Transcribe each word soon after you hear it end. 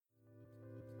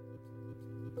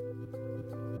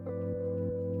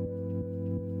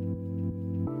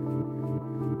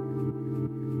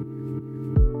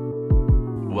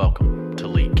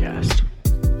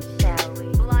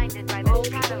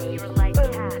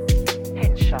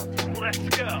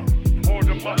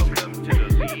Welcome to the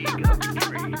League of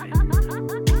Draven.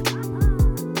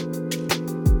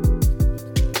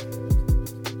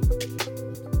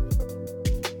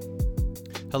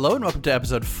 Hello and welcome to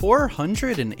episode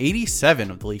 487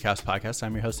 of the League House Podcast.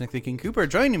 I'm your host, Nick the King Cooper.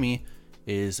 Joining me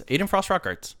is Aiden Frost Rock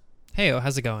Arts. Hey,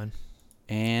 how's it going?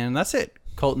 And that's it.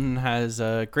 Colton has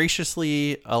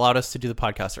graciously allowed us to do the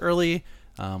podcast early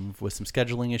with some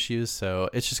scheduling issues.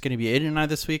 So it's just going to be Aiden and I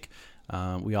this week.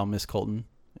 We all miss Colton,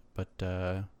 but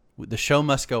the show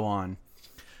must go on.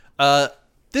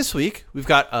 This week, we've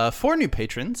got 4 new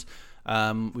patrons.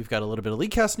 We've got a little bit of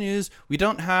LeagueCast news. We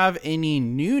don't have any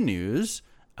new news.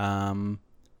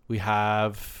 We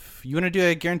have... You want to do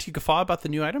a guaranteed guffaw about the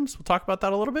new items? We'll talk about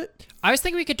that a little bit. I was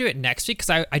thinking we could do it next week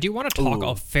because I do want to talk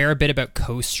a fair bit about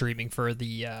co-streaming for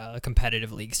the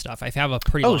competitive league stuff. I have a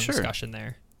pretty long discussion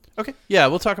there. Okay. Yeah,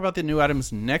 we'll talk about the new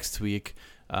items next week.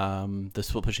 The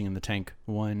Swill Pushing in the Tank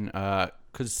one,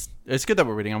 because it's good that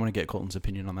we're waiting. I want to get Colton's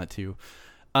opinion on that too.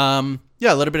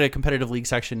 Yeah, a little bit of competitive league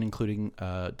section, including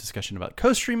discussion about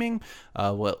co-streaming.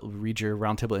 We'll read your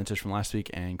roundtable answers from last week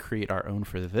and create our own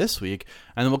for this week.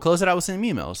 And then we'll close it out with some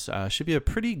emails. Should be a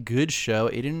pretty good show.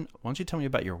 Aiden, why don't you tell me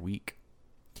about your week?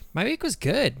 My week was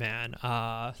good, man.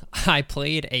 I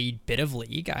played a bit of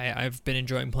League. I've been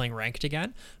enjoying playing Ranked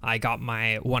again. I got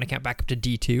my one account back up to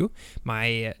D2.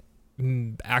 My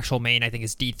actual main, I think,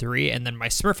 is D3, and then my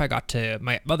other Smurf I got to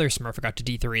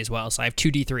D3 as well. So I have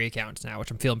 2 D3 accounts now,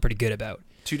 which I'm feeling pretty good about.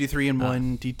 2 D3 and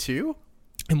 1 D2?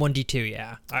 And 1 D2,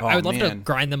 yeah. I would love to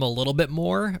grind them a little bit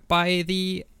more by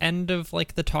the end of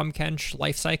like the Tahm Kench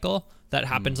life cycle that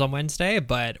happens on Wednesday,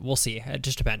 but we'll see. It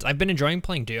just depends. I've been enjoying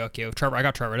playing Duokyo. I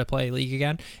got Trevor to play League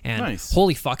again, and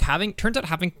holy fuck, turns out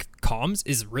having comms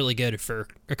is really good for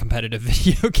a competitive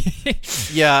video game.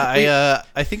 Yeah,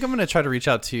 I think I'm gonna try to reach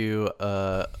out to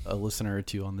a listener or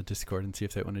two on the Discord and see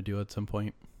if they want to do it at some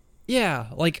point. Yeah,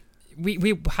 like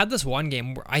we had this one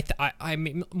game where I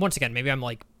mean, once again, maybe I'm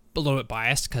like a little bit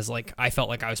biased because like I felt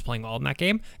like I was playing well in that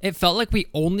game. It felt like we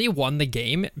only won the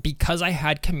game because I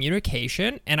had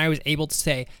communication and I was able to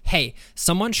say, hey,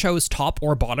 someone shows top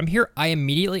or bottom here, I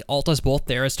immediately ult us both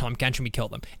there as Tahm Kench and we kill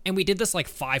them. And we did this like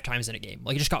 5 times in a game.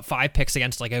 Like, just got 5 picks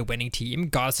against like a winning team,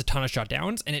 got us a ton of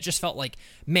shutdowns, and it just felt like,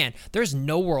 man, there's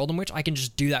no world in which I can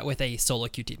just do that with a solo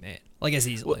queue teammate like as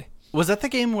easily. Was that the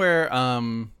game where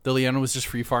the Leona was just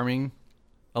free farming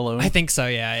alone? I think so,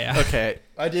 yeah. Okay,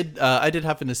 I did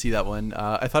happen to see that one.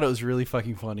 I thought it was really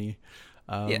fucking funny.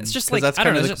 Yeah, it's just like, that's I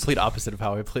don't kind know, of the complete opposite of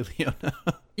how I play Leona.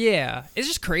 Yeah, it's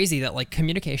just crazy that like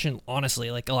communication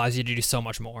honestly like allows you to do so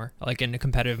much more like in a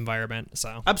competitive environment.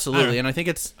 So absolutely, and I think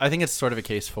it's sort of a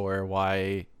case for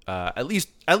why at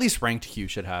least ranked queue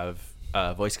should have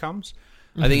voice comms.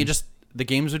 I think the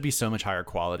games would be so much higher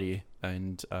quality,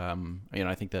 and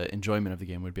I think the enjoyment of the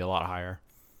game would be a lot higher.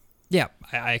 Yeah,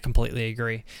 I completely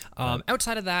agree.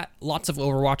 Outside of that, lots of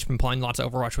Overwatch. Been playing lots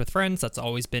of Overwatch with friends. That's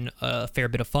always been a fair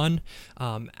bit of fun.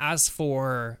 As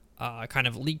for kind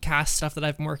of LeagueCast stuff that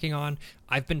I've been working on,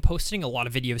 I've been posting a lot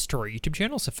of videos to our YouTube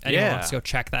channel. So if anyone wants to go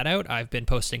check that out, I've been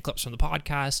posting clips from the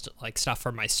podcast, like stuff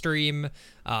from my stream,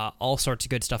 all sorts of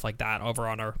good stuff like that over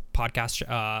on our podcast,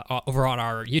 over on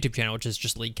our YouTube channel, which is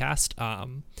just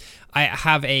LeagueCast. I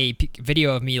have a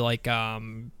video of me like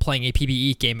playing a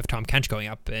PBE game of Tahm Kench going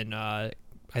up in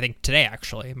I think today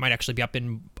actually. It might actually be up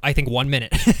in, I think, 1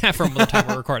 minute from the time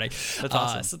we're recording. That's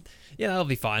awesome. So, yeah, that'll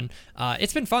be fun.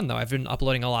 It's been fun, though. I've been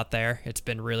uploading a lot there. It's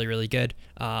been really, really good.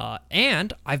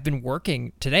 And I've been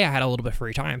working. Today I had a little bit of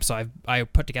free time, so I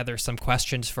put together some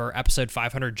questions for episode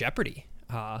 500 Jeopardy.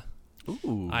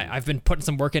 I've been putting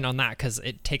some work in on that because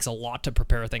it takes a lot to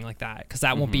prepare a thing like that, because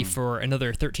that won't be for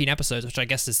another 13 episodes, which I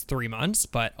guess is 3 months.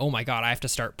 But oh my God, I have to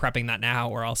start prepping that now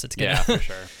or else it's going to... Yeah, for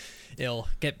sure. It'll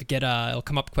it'll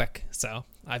come up quick. So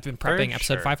I've been prepping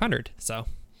episode 500. So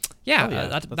yeah,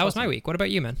 that was awesome. My week. What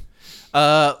about you, man?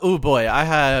 Oh boy, I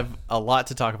have a lot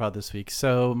to talk about this week.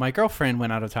 So my girlfriend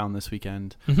went out of town this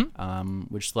weekend,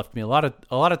 which left me a lot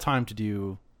of time to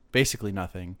do basically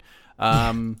nothing.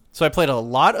 So I played a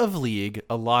lot of League.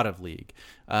 I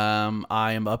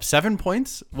am up 7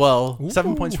 points. Well,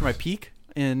 7 points for my peak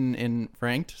in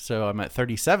ranked. So I'm at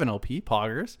 37 LP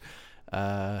poggers.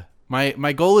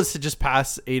 My goal is to just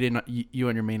pass Aiden, you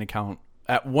on your main account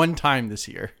at one time this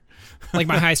year. Like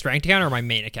my highest ranked account or my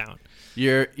main account?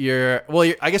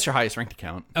 I guess your highest ranked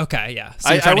account. Okay, yeah. So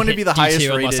I want to be the highest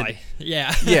rated.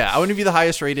 Yeah, I want to be the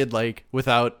highest rated, like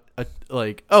without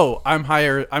I'm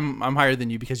higher than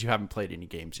you because you haven't played any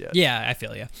games yet. Yeah, I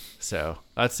feel you. So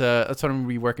that's what I'm gonna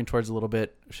be working towards a little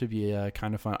bit. Should be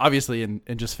kind of fun. Obviously, and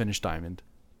just finish Diamond.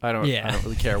 I don't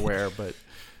really care where, but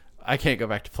I can't go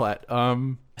back to Plat.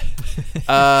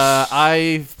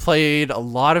 I've played a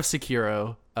lot of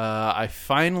Sekiro. I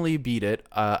finally beat it.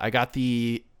 I got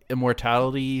the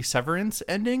Immortality Severance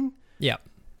ending. Yeah.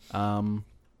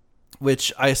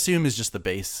 Which I assume is just the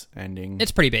base ending.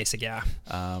 It's pretty basic, yeah.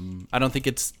 I don't think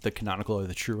it's the canonical or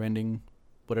the true ending,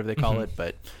 whatever they call it.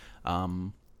 But,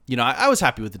 I was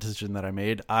happy with the decision that I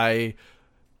made. I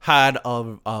had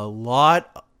a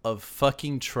lot of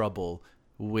fucking trouble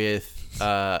with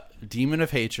Demon of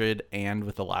Hatred and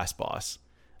with the last boss.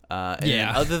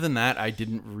 And other than that, I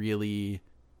didn't really...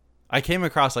 I came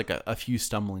across like a few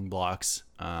stumbling blocks,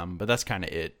 but that's kind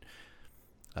of it.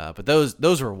 But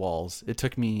those were walls. It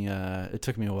took me a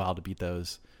while to beat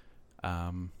those.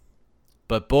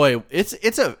 But boy, it's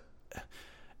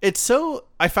so.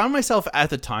 I found myself at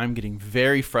the time getting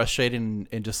very frustrated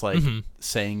and just like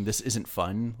saying this isn't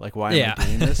fun. Like, why am I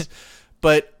doing this?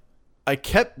 But I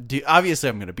kept. Obviously,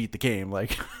 I'm going to beat the game.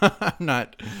 Like, I'm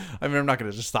not going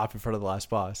to just stop in front of the last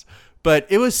boss. But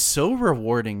it was so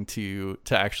rewarding to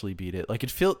actually beat it. Like,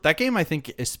 that game, I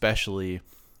think, especially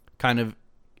kind of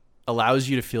allows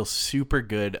you to feel super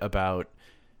good about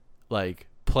like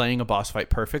playing a boss fight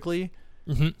perfectly,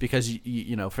 because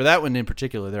you know, for that one in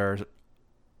particular, there are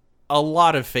a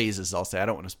lot of phases. I'll say, I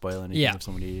don't want to spoil anything. If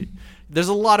somebody, there's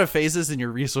a lot of phases and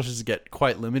your resources get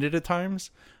quite limited at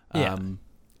times. And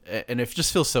it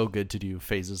just feels so good to do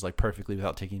phases like perfectly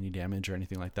without taking any damage or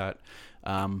anything like that.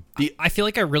 I feel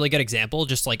like a really good example,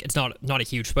 just like it's not a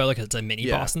huge spoiler because it's a mini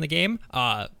boss in the game.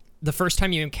 The first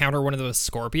time you encounter one of those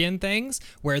scorpion things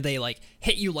where they like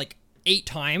hit you like 8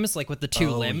 times, like with the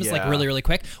 2 limbs, like really, really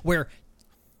quick, where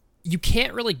you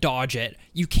can't really dodge it.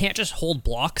 You can't just hold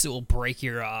blocks. It will break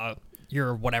your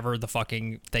whatever the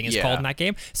fucking thing is called in that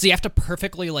game. So you have to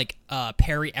perfectly like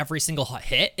parry every single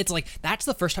hit. It's like, that's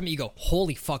the first time you go,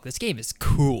 holy fuck, this game is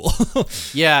cool.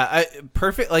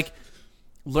 Perfect. Like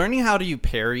learning how to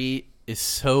parry is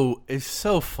so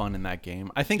fun in that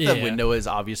game. I think the window is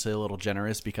obviously a little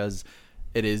generous because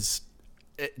it is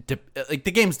like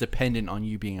the game's dependent on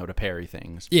you being able to parry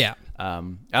things. I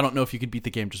don't know if you could beat the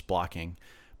game just blocking,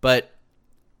 but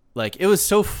like it was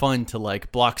so fun to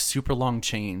like block super long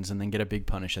chains and then get a big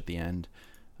punish at the end.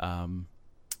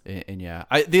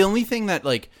 The only thing that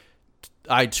like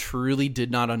I truly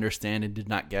did not understand and did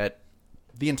not get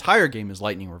the entire game is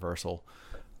lightning reversal.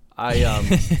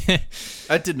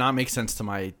 That did not make sense to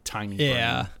my tiny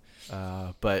brain.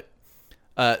 But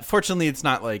fortunately, it's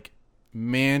not like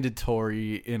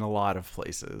mandatory in a lot of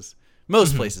places.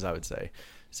 Most places, I would say.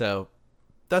 So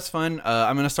that's fun.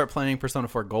 I'm gonna start playing Persona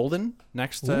 4 Golden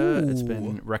next. It's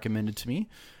been recommended to me.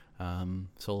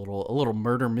 So a little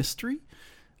murder mystery.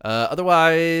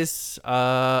 Otherwise,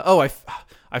 I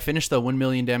finished the 1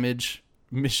 million damage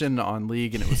mission on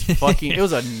League, and it was fucking. It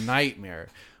was a nightmare.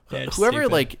 Whoever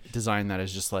stupid. like designed that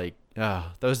is just like, that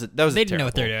was They didn't know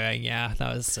what they're doing. Yeah,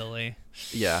 that was silly.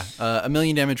 Yeah, 1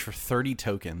 million damage for 30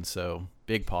 tokens, so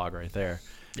big pog right there.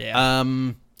 Yeah.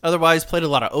 Otherwise, played a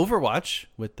lot of Overwatch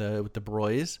with the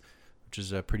Broys, which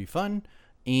is pretty fun,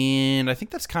 and I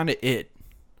think that's kind of it.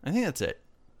 I think that's it.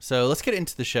 So let's get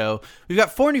into the show. We've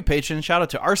got 4 new patrons. Shout out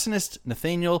to Arsonist,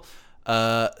 Nathaniel,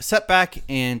 Setback,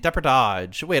 and Depper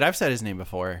Dodge. Wait, I've said his name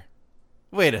before.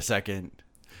 Wait a second.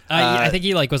 I think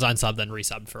he like was unsubbed then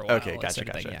resubbed for a while. Okay, gotcha.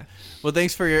 Thing, yeah. Well,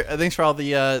 thanks for all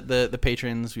the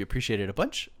patrons. We appreciate it a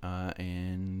bunch.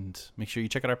 And make sure you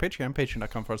check out our Patreon,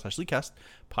 patreon.com/Leaguecast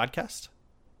podcast.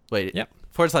 Wait,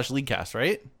 /Leaguecast,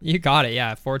 right? You got it,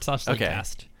 yeah.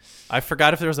 /Leaguecast. I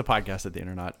forgot if there was a podcast at the end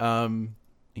or not. And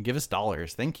give us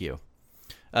dollars. Thank you.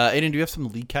 Aiden, do you have some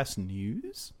Leaguecast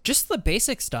news? Just the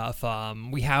basic stuff.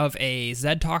 We have a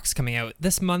Zed Talks coming out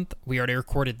this month. We already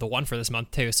recorded the one for this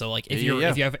month too. So like if you're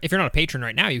not a patron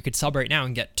right now, you could sub right now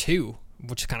and get 2,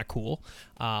 which is kind of cool.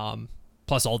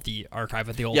 Plus all the archive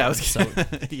of the old ones. So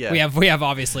we have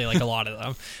obviously like a lot of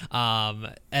them.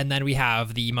 And then we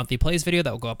have the monthly plays video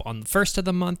that will go up on the 1st of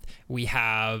the month. We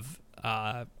have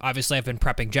obviously I've been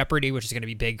prepping Jeopardy, which is going to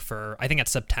be big for, I think it's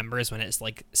September is when it's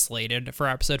like slated for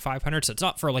episode 500. So it's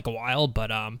not for like a while,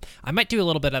 but I might do a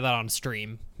little bit of that on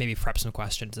stream, maybe prep some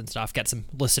questions and stuff, get some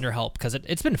listener help, because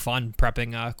it's been fun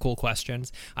prepping cool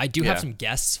questions. I do have some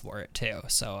guests for it too,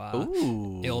 so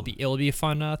it'll be a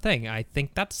fun thing. I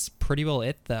think that's pretty well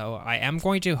it though. I am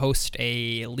going to host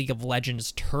a League of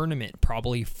Legends tournament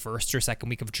probably 1st or 2nd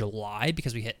week of July,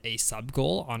 because we hit a sub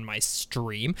goal on my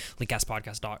stream,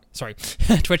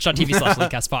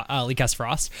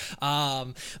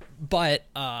 twitch.tv/LeaguecastFrost. But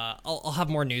I'll have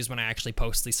more news when I actually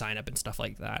post the sign up and stuff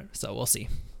like that, so we'll see.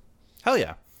 Hell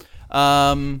yeah.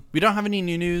 We don't have any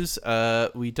new news.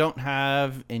 We don't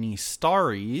have any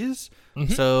stories.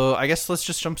 So I guess let's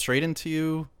just jump straight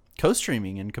into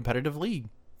co-streaming and competitive league.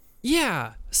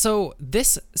 Yeah. So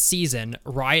this season,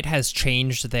 Riot has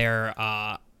changed their,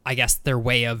 I guess, their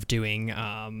way of doing.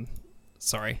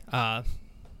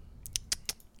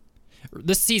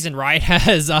 This season, Riot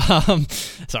has.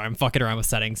 Sorry, I'm fucking around with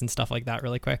settings and stuff like that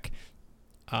really quick.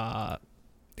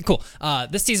 Cool.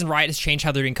 This season, Riot has changed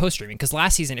how they're doing co-streaming, because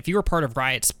last season, if you were part of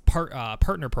Riot's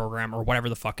partner program or whatever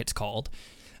the fuck it's called,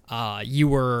 you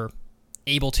were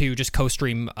able to just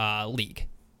co-stream League.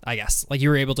 I guess, like, you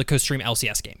were able to co-stream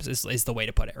LCS games is the way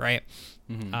to put it, right?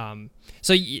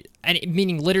 Mm-hmm.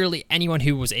 Meaning literally anyone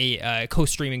who was a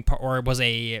co-streaming or was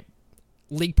a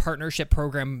league partnership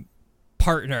program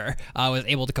partner was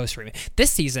able to co-stream it. This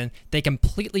season, they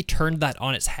completely turned that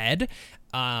on its head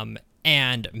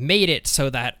and made it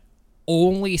so that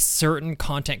only certain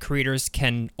content creators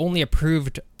only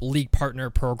approved league partner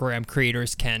program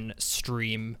creators can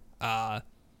stream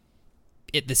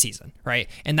it this season, right?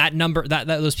 And that number, that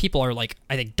those people are, like,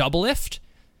 I think Doublelift,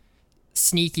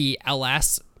 Sneaky,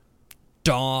 LS,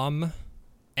 Dom,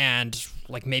 and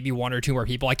like maybe one or two more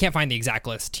people. I can't find the exact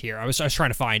list here. I was trying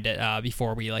to find it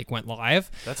before we like went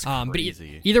live. That's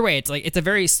crazy. But either way, it's a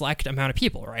very select amount of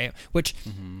people, right? Which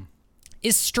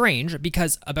is strange,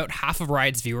 because about half of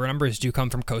Riot's viewer numbers do come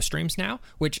from co-streams now,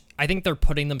 which I think they're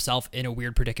putting themselves in a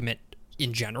weird predicament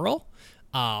in general.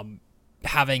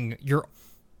 Having your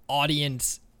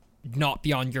audience not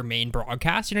be on your main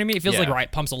broadcast, you know what I mean? It feels like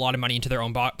Riot pumps a lot of money into their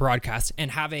own broadcast,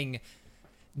 and having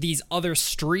these other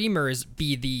streamers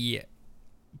be the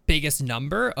biggest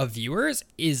number of viewers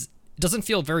doesn't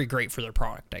feel very great for their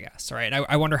product, I guess, right?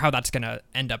 I wonder how that's going to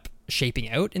end up shaping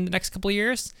out in the next couple of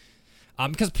years.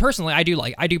 Because personally,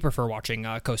 I do prefer watching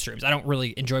co-streams. I don't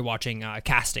really enjoy watching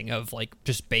casting of like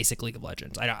just basic League of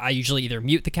Legends. I usually either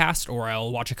mute the cast or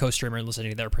I'll watch a co-streamer and listen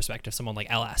to their perspective, someone like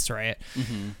LS, right?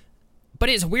 Mm-hmm. But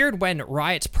it's weird when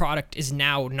Riot's product is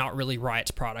now not really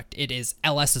Riot's product. It is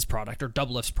LS's product or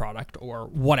Doublelift's product or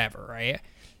whatever, right?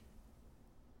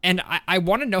 And I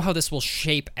want to know how this will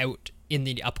shape out in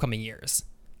the upcoming years.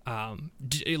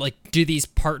 Do these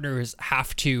partners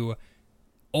have to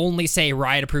only say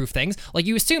Riot approved things? Like,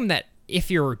 you assume that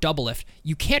if you're Doublelift,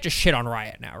 you can't just shit on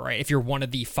Riot now, right? If you're one of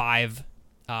the 5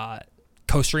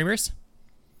 co-streamers.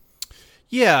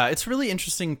 Yeah, it's a really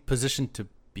interesting position to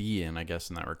be in, I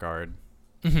guess, in that regard.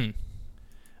 Mm-hmm.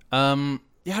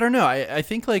 Yeah, I don't know. I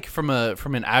think like from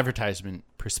an advertisement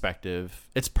perspective,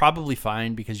 it's probably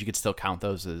fine because you could still count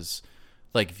those as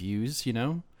like views, you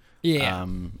know? Yeah.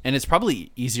 And it's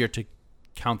probably easier to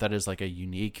count that as like a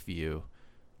unique view.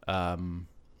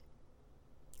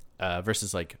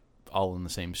 Versus like all in the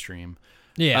same stream.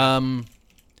 Yeah.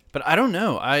 But I don't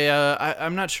know.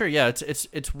 I'm not sure. Yeah,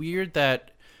 it's weird that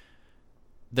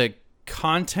the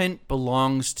content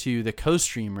belongs to the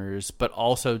co-streamers, but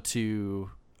also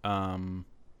to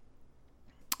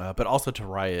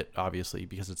Riot, obviously,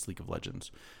 because it's League of Legends.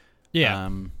 Yeah.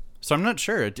 So I'm not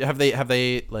sure. Have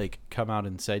they like come out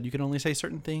and said you can only say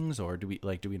certain things, or do we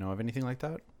know of anything like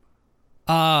that?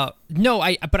 No,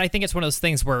 but I think it's one of those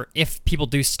things where if people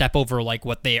do step over like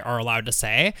what they are allowed to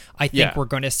say, I think we're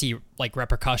going to see like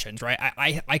repercussions, right?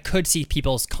 I could see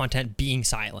people's content being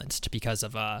silenced because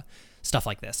of stuff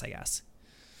like this, I guess.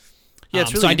 Yeah,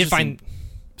 it's really so I did find.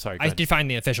 Sorry, I did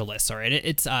find the official list. Sorry,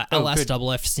 it's LS,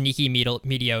 Doublelift, Sneaky,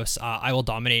 Meteos, I Will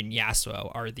Dominate, and Yasuo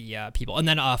are the people, and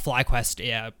then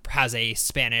FlyQuest has a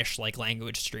Spanish like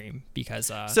language stream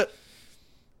because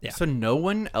So no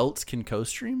one else can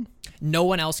co-stream? No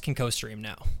one else can co-stream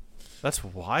now. That's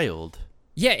wild.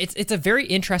 Yeah, it's a very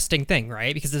interesting thing,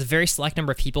 right? Because there's a very select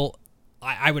number of people.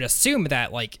 I would assume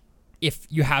that like if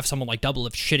you have someone like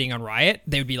Doublelift shitting on Riot,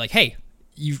 they would be like, hey,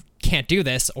 you can't do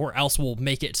this, or else we'll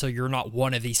make it so you're not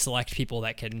one of these select people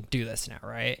that can do this now,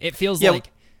 right? It feels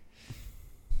like...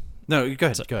 No, go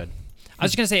ahead. Go ahead. I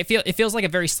was just going to say, it feels like a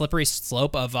very slippery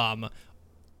slope of...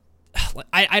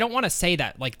 I don't want to say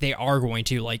that like they are going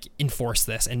to like enforce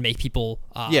this and make people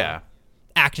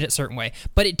act in a certain way,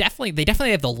 but they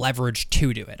definitely have the leverage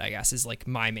to do it, I guess, is like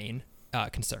my main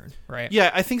concern, right?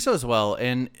 Yeah, I think so as well.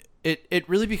 And it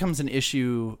really becomes an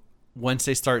issue once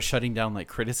they start shutting down like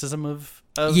criticism of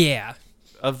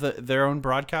their own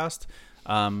broadcast,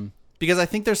 because I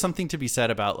think there's something to be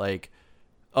said about like,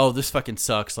 oh, this fucking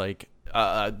sucks, like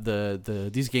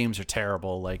these games are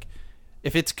terrible, like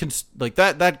if it's like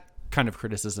that kind of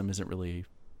criticism isn't really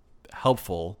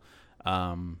helpful,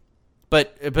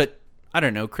 but I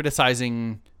don't know,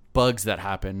 criticizing bugs that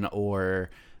happen or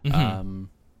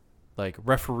like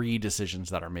referee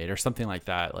decisions that are made or something like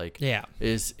that, like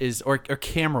is or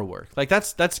camera work, like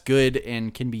that's good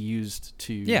and can be used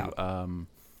to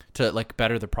like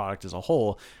better the product as a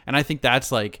whole. And I think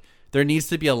that's like there needs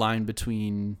to be a line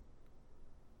between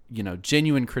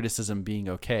genuine criticism being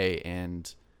okay,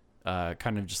 and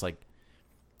kind of just like,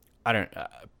 I don't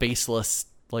baseless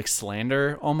like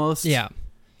slander almost. Yeah.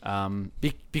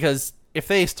 Because if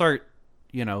they start,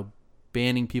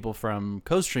 banning people from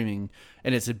co-streaming,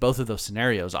 and it's in both of those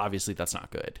scenarios, obviously that's not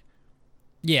good.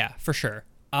 Yeah, for sure.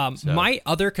 My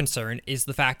other concern is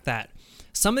the fact that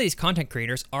some of these content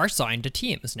creators are signed to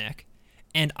teams, Nick.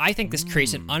 And I think this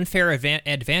creates an unfair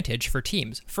advantage for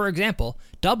teams. For example,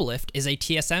 Doublelift is a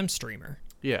TSM streamer.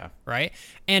 Yeah. Right?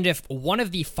 And if one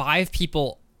of the 5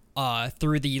 people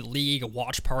through the League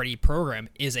Watch Party program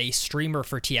is a streamer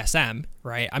for TSM,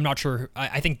 right? I'm not sure.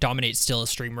 I think Dominate's still a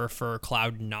streamer for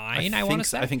Cloud9, I want to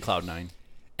say. I think Cloud9.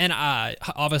 And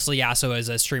obviously Yasuo is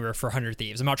a streamer for 100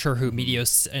 Thieves. I'm not sure who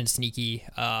Meteos and Sneaky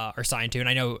are signed to. And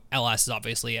I know LS is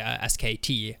obviously a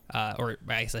SKT, or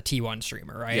I guess a T1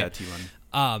 streamer, right? Yeah,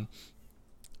 T1.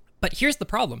 But here's the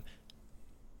problem.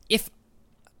 If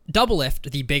Doublelift,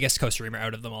 the biggest co-streamer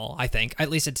out of them all, I think, at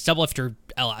least it's Doublelift or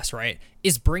LS, right,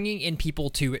 is bringing in people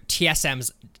to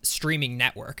TSM's streaming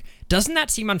network, doesn't that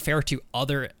seem unfair to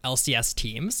other LCS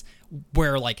teams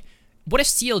where, like, what if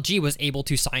CLG was able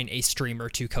to sign a streamer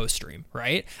to co-stream,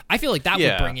 right? I feel like that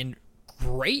would bring in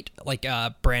great like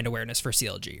brand awareness for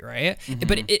CLG, right?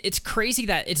 But it's crazy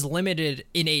that it's limited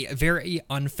in a very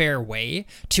unfair way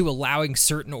to allowing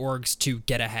certain orgs to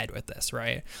get ahead with this,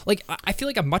 right? Like I feel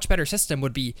like a much better system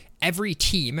would be every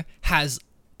team has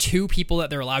 2 people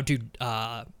that they're allowed to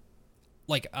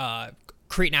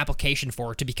create an application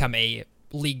for to become a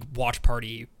League Watch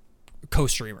Party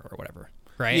co-streamer or whatever,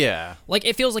 right? Yeah. Like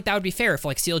it feels like that would be fair if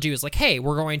like CLG was like, hey,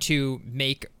 we're going to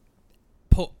make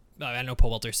I know Pole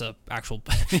Welter's a actual.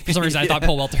 For some reason, I thought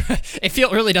Pole Welter. It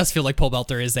really does feel like Pole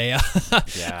Welter is a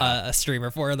streamer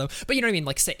for them. But you know what I mean?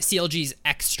 Like say CLG's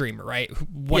X streamer, right?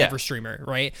 Whatever streamer,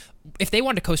 right? If they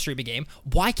want to co-stream a game,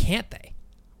 why can't they?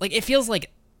 Like it feels like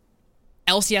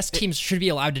LCS teams should be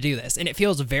allowed to do this, and it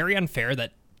feels very unfair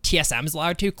that TSM is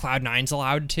allowed to, Cloud9's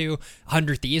allowed to,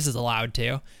 100 Thieves is allowed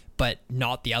to, but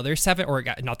not the other 7 or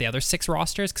not the other 6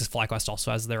 rosters because FlyQuest also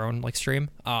has their own like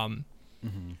stream.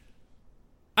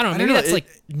 I don't know. Maybe that's like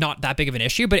not that big of an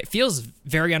issue, but it feels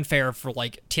very unfair for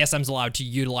like TSM's allowed to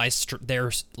utilize their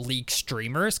league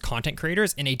streamers, content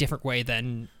creators, in a different way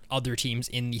than other teams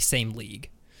in the same league.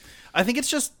 I think it's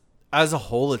just as a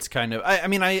whole, it's kind of. I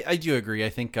mean, I do agree. I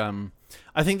think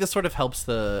this sort of helps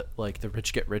the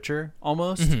rich get richer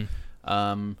almost.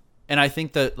 And I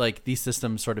think that like these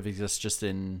systems sort of exist just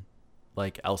in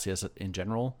like LCS in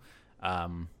general.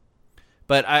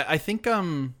 But I think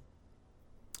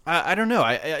I don't know.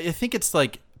 I think it's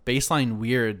like baseline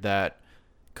weird that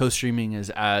co-streaming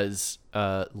is as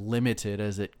limited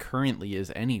as it currently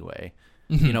is anyway.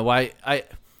 Why?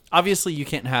 Obviously you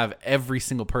can't have every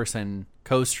single person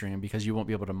co-stream because you won't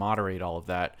be able to moderate all of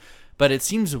that. But it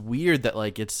seems weird that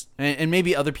like it's and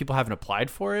maybe other people haven't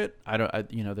applied for it.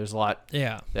 There's a lot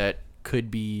that could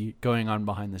be going on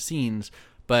behind the scenes.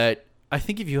 But I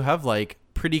think if you have like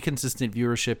pretty consistent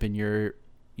viewership and you're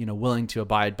willing to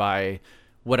abide by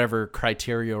whatever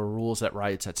criteria or rules that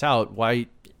Riot sets out, why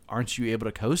aren't you able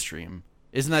to co-stream?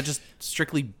 Isn't that just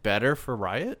strictly better for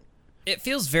Riot? It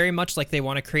feels very much like they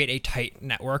want to create a tight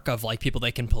network of like people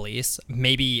they can police.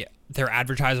 Maybe their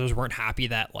advertisers weren't happy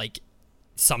that like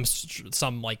some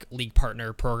like league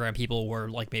partner program people were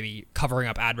like maybe covering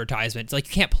up advertisements. Like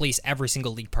you can't police every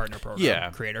single league partner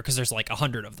program creator because there's like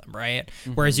 100 of them, right?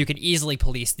 Whereas you can easily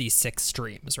police these 6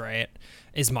 streams, right?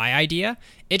 Is my idea.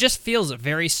 It just feels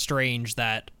very strange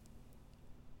that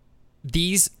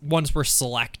these ones were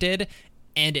selected,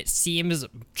 and it seems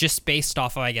just based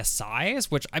off of, I guess,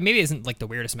 size, which maybe isn't like the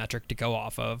weirdest metric to go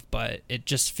off of, but it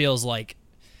just feels like,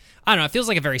 I don't know, it feels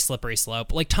like a very slippery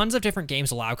slope. Like tons of different games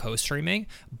allow co-streaming,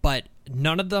 but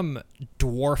none of them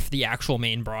dwarf the actual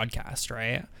main broadcast,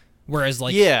 right? Whereas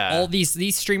like all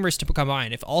these streamers to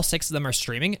combine, if all 6 of them are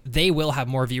streaming, they will have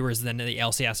more viewers than the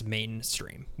LCS main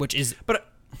stream, which is, but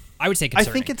I would say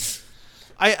concerning.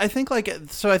 I think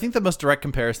the most direct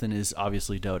comparison is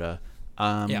obviously Dota,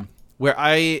 where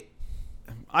I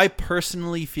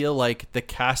personally feel like the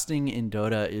casting in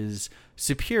Dota is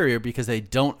superior because they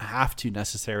don't have to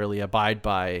necessarily abide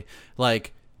by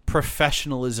like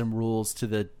professionalism rules to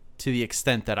the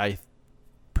extent that I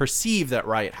perceive that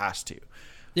Riot has to.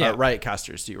 Riot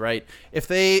casters do, right? If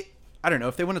they want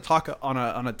to talk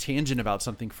on a tangent about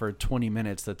something for 20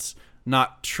 minutes that's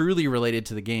not truly related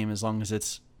to the game, as long as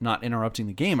it's not interrupting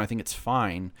the game, I think it's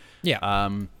fine. There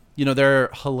are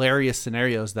hilarious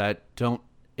scenarios that don't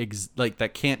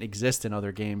that can't exist in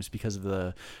other games because of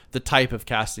the type of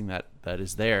casting that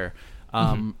is there.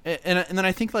 And then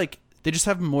I think like they just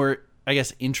have more, I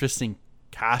guess, interesting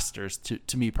casters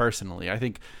to me personally. I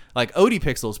think like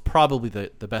ODPixel is probably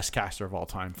the best caster of all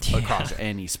time across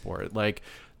any sport. Like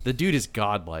the dude is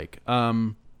godlike.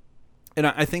 And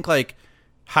I think like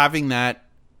having that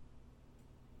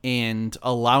and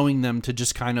allowing them to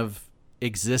just kind of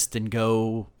exist and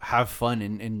go have fun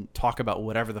and talk about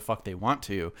whatever the fuck they want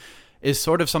to is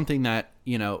sort of something that,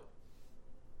 you know,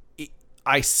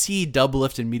 I see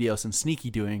Doublelift and Meteos and Sneaky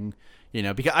doing, you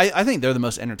know, because I think they're the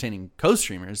most entertaining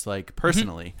co-streamers, like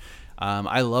personally.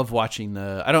 I love watching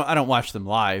I don't watch them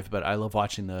live, but I love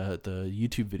watching the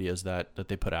YouTube videos that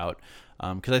they put out.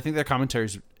 Because I think their commentary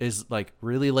is like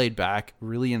really laid back,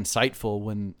 really insightful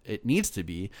when it needs to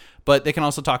be, but they can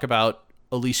also talk about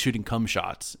Elise shooting cum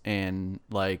shots and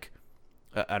like,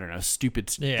 I don't know, stupid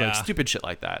shit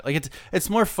like that. Like it's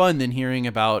more fun than hearing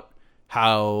about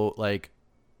how like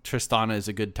Tristana is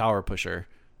a good tower pusher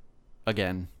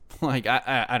again. Like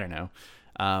I don't know.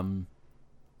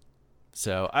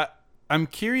 So I'm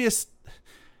curious.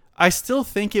 I still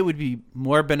think it would be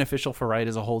more beneficial for Riot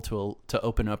as a whole to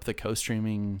open up the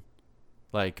co-streaming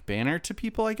like banner to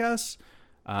people, I guess.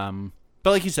 But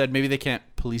like you said, maybe they can't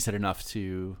police it enough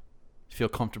to feel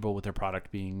comfortable with their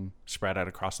product being spread out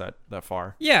across that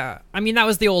far. Yeah, I mean that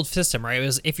was the old system, right? It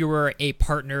was if you were a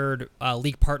partnered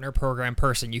league partner program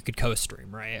person, you could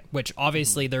co-stream, right? Which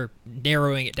obviously they're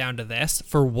narrowing it down to this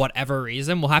for whatever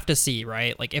reason. We'll have to see,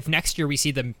 right? Like if next year we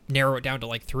see them narrow it down to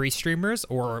like 3 streamers,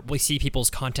 or we see people's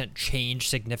content change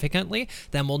significantly,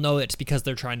 then we'll know it's because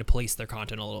they're trying to police their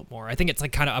content a little more. I think it's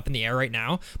like kind of up in the air right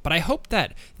now, but I hope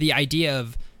that the idea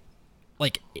of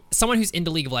like someone who's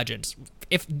into League of Legends,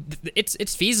 if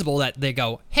it's feasible that they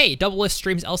go, hey, Doublelift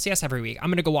streams LCS every week, I'm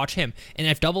gonna go watch him. And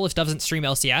if Doublelift doesn't stream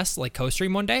LCS, like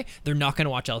co-stream one day, they're not gonna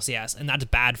watch LCS, and that's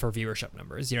bad for viewership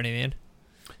numbers. You know what I mean?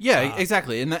 Yeah,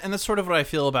 exactly. And that's sort of what I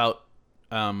feel about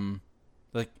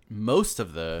like most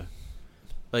of the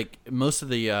I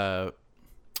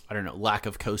don't know, lack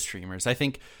of co-streamers. I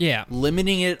think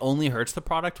limiting it only hurts the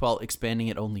product while expanding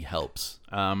it only helps.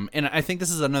 And I think this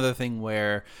is another thing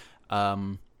where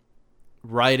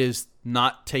Riot is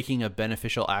not taking a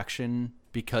beneficial action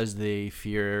because they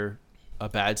fear a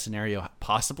bad scenario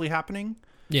possibly happening.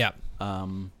 Yeah.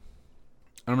 I'm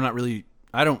not really.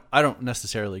 I don't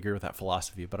necessarily agree with that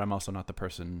philosophy, but I'm also not the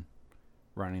person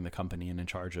running the company and in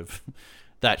charge of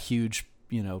that huge,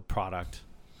 you know, product.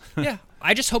 Yeah,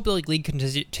 I just hope the league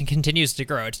continues to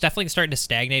grow. It's definitely starting to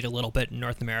stagnate a little bit in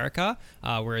North America,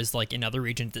 whereas like in other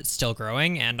regions it's still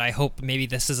growing. And I hope maybe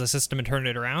this is a system to turn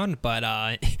it around. But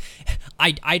I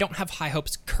don't have high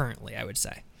hopes currently, I would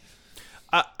say.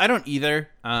 I don't either.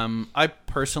 I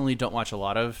personally don't watch a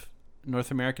lot of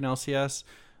North American LCS.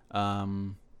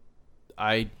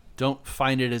 I don't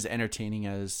find it as entertaining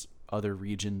as other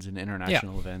regions and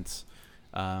international events.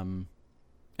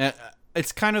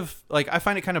 It's kind of like I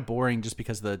find it kind of boring just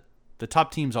because the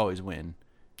top teams always win.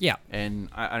 Yeah. And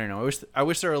I don't know. I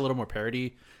wish there were a little more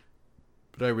parity,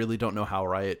 but I really don't know how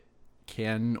Riot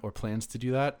can or plans to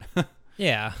do that.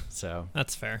 Yeah. So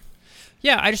that's fair.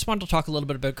 Yeah, I just wanted to talk a little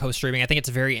bit about co-streaming. I think it's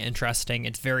very interesting.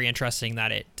 It's very interesting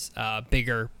that it's a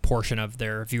bigger portion of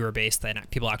their viewer base than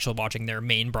people actually watching their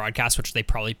main broadcast, which they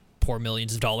probably pour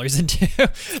millions of dollars into.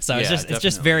 So yeah, it's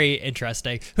just very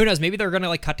interesting. Who knows? Maybe they're gonna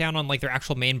like cut down on like their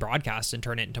actual main broadcast and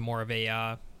turn it into more of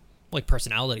a like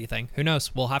personality thing. Who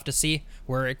knows? We'll have to see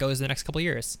where it goes in the next couple of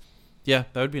years. Yeah,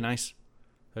 that would be nice.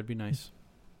 That'd be nice.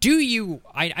 Do you?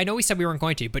 I know we said we weren't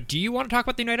going to, but do you want to talk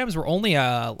about the new items? We're only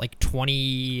like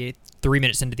 23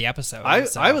 minutes into the episode.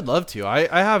 I would love to. I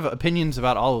have opinions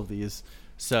about all of these.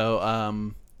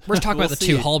 So we're talking about the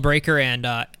two Hullbreaker and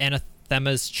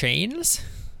Anathema's chains.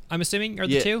 I'm assuming are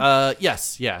the two.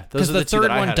 Yes, yeah. Because the third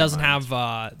one doesn't have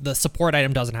the support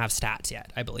item doesn't have stats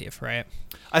yet, I believe, right?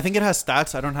 I think it has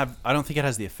stats. I don't think it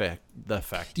has the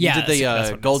effect. Yeah, you did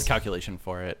the gold calculation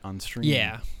for it on stream.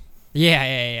 Yeah.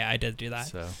 I did do that.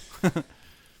 So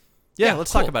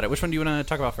let's talk about it. Which one do you want to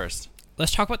talk about first?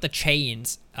 Let's talk about the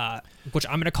chains, which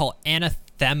I'm going to call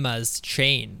Anathema's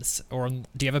chains. Or do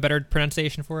you have a better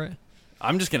pronunciation for it?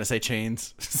 I'm just going to say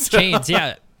chains. Chains,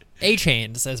 yeah.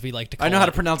 A-chains, as we like to call it. I know how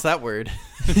to pronounce that word.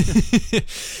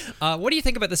 What do you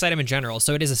think about this item in general?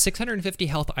 So it is a 650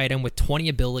 health item with 20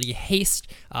 ability haste,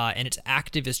 and its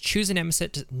active is choose a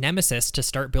nemesis to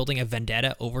start building a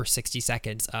vendetta over 60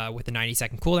 seconds with a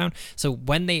 90-second cooldown. So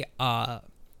when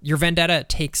your vendetta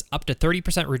takes up to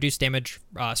 30% reduced damage,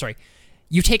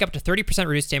 you take up to 30%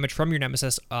 reduced damage from your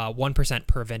nemesis, 1%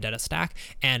 per vendetta stack.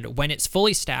 And when it's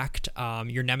fully stacked,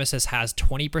 your nemesis has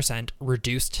 20%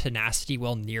 reduced tenacity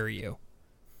while near you.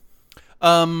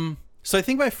 So I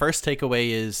think my first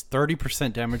takeaway is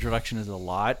 30% damage reduction is a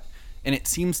lot. and it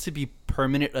seems to be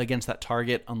permanent against that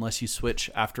target unless you switch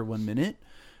after 1 minute,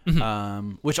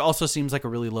 which also seems like a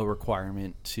really low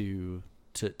requirement to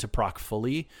proc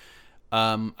fully.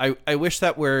 I wish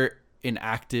that were an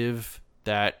active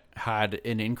that had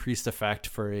an increased effect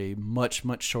for a much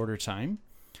shorter time.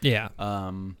 Yeah.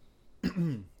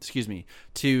 Excuse me.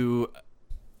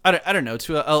 I don't know,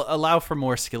 to allow for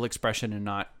more skill expression and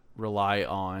not rely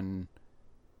on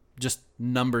just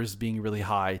numbers being really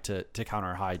high to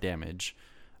counter high damage.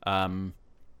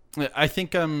 I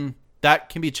think that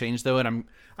can be changed though, and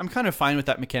I'm kind of fine with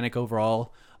that mechanic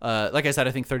overall. Like I said,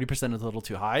 I think 30% is a little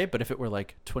too high, but if it were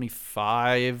like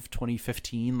 25,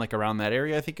 2015, like around that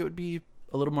area, I think it would be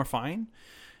a little more fine.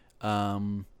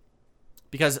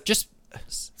 Because just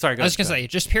sorry, go I was ahead, going to say,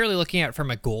 just purely looking at it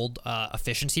from a gold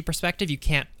efficiency perspective, you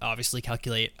can't obviously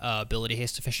calculate ability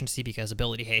haste efficiency because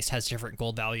ability haste has different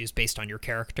gold values based on your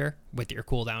character with your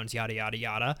cooldowns, yada, yada,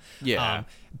 yada. Yeah.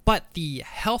 But the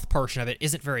health portion of it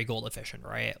isn't very gold efficient,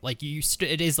 right? Like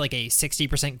it is like a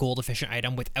 60% gold efficient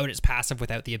item without its passive,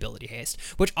 without the ability haste,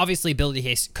 which obviously ability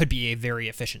haste could be a very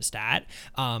efficient stat.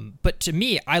 But to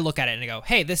me, I look at it and I go,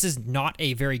 hey, this is not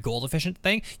a very gold efficient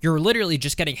thing. You're literally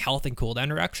just getting health and cooldown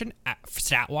reduction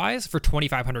stat wise for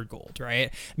 2,500 gold,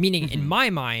 right? Meaning in my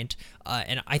mind,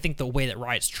 and I think the way that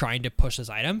Riot's trying to push this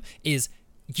item is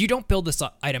you don't build this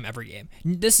item every game.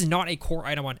 This is not a core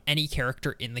item on any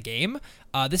character in the game.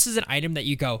 This is an item that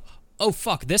you go, oh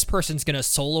fuck, this person's gonna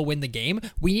solo win the game.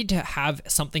 We need to have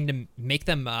something to make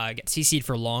them get CC'd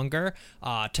for longer,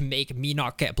 to make me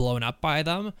not get blown up by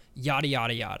them, yada,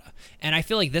 yada, yada. And I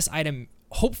feel like this item,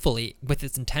 hopefully, with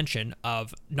its intention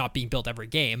of not being built every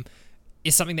game,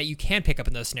 is something that you can pick up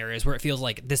in those scenarios where it feels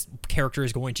like this character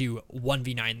is going to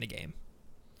 1v9 the game.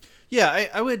 Yeah,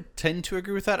 I would tend to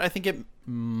agree with that. I think it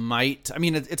might. I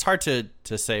mean, it's hard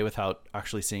to say without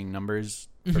actually seeing numbers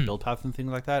for build path and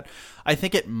things like that. I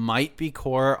think it might be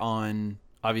core on,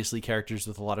 obviously, characters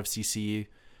with a lot of CC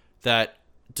that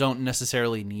don't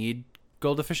necessarily need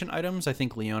gold efficient items. I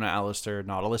think Leona, Alistar,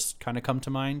 Nautilus kind of come to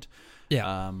mind.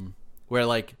 Yeah. Where,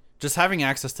 like, just having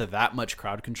access to that much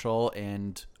crowd control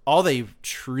and all they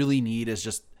truly need is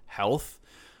just health,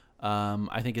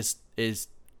 I think is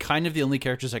kind of the only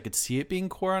characters I could see it being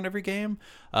core on every game.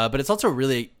 But it's also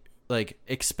really like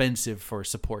expensive for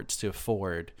supports to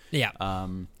afford. Yeah.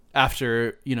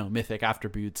 After, Mythic, after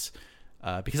boots,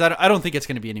 because I don't think it's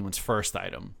going to be anyone's first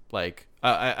item. Like,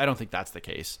 I don't think that's the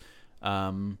case.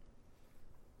 But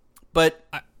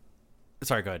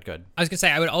sorry, go ahead. I was going to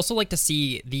say, I would also like to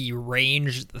see the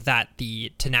range that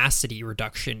the tenacity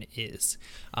reduction is.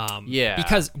 Yeah.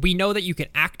 Because we know that you can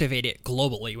activate it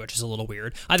globally, which is a little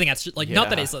weird. I think that's like,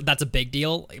 not that that's a big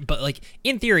deal, but like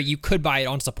in theory, you could buy it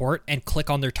on support and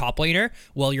click on their top laner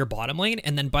while you're bottom lane.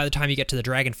 And then by the time you get to the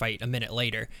dragon fight a minute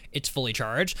later, it's fully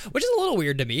charged, which is a little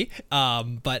weird to me.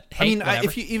 But hey, I mean,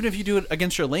 whatever. even if you do it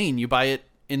against your lane, you buy it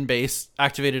in base,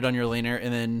 activated on your laner,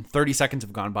 and then 30 seconds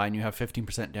have gone by and you have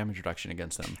 15% damage reduction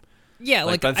against them. Yeah,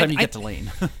 like by the time you get to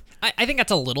lane. I think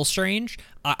that's a little strange.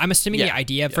 I'm assuming the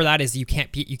idea for that is you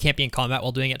can't be in combat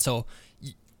while doing it. So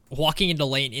walking into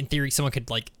lane, in theory, someone could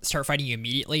like start fighting you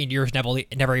immediately, and you're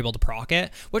never able to proc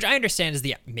it. Which I understand is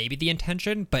maybe the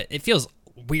intention, but it feels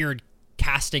weird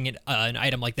casting an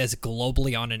item like this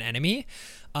globally on an enemy.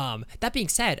 That being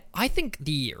said, I think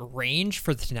the range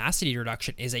for the tenacity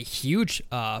reduction is a huge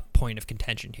point of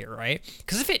contention here, right?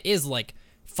 Because if it is like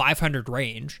 500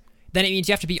 range, then it means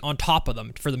you have to be on top of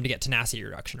them for them to get tenacity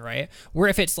reduction, right? Where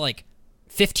if it's like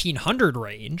 1500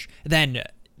 range, then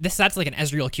that's like an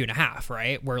Ezreal Q.5,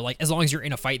 right? Where like as long as you're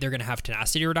in a fight, they're gonna have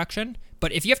tenacity reduction.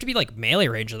 But if you have to be like melee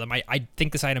range of them, I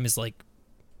think this item is like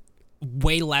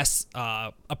way less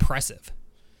oppressive.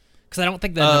 Because I don't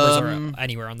think the numbers are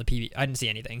anywhere on the PV. I didn't see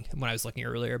anything when I was looking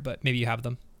earlier, but maybe you have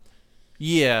them.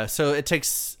 Yeah, so it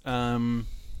takes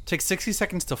 60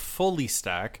 seconds to fully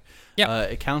stack. Yeah.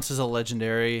 It counts as a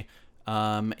legendary,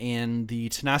 and the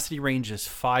tenacity range is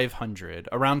 500,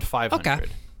 around 500.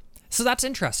 Okay. So that's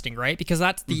interesting, right? Because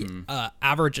that's the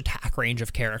average attack range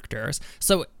of characters.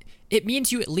 So it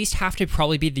means you at least have to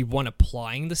probably be the one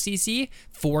applying the CC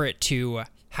for it to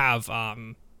have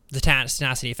the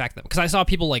tenacity effect them. Because I saw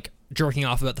people like jerking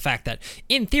off about the fact that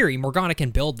in theory Morgana can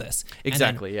build this.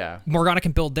 Exactly, yeah. Morgana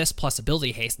can build this plus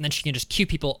ability haste, and then she can just queue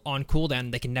people on cooldown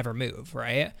and they can never move,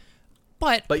 right?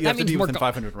 But you have to be within 500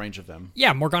 500 range of them.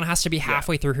 Yeah, Morgana has to be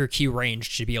halfway through her Q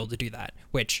range to be able to do that,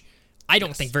 which I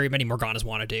don't think very many Morganas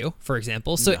want to do, for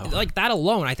example. So like that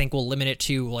alone, I think will limit it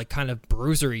to like kind of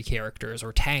bruisery characters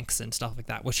or tanks and stuff like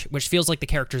that, which feels like the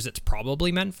characters it's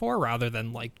probably meant for rather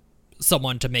than like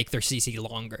someone to make their CC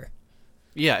longer.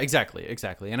 Yeah, exactly.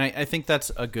 And I think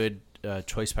that's a good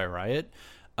choice by Riot.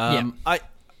 I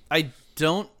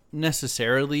don't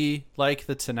necessarily like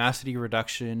the tenacity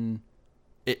reduction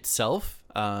itself.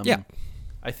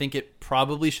 I think it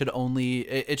probably should only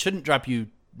it shouldn't drop you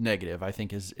negative, I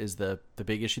think is the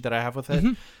big issue that I have with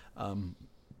it.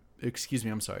 Excuse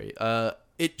me, I'm sorry.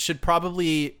 It should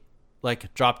probably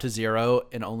like drop to 0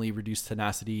 and only reduce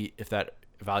tenacity if that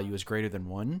value is greater than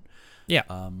 1. Yeah.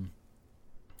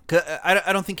 'Cause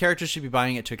I don't think characters should be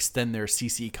buying it to extend their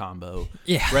CC combo.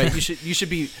 Yeah. Right. You should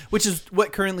be, which is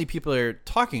what currently people are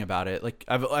talking about it. Like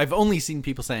I've only seen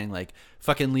people saying like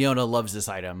fucking Leona loves this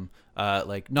item.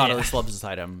 Like Nautilus loves this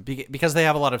item because they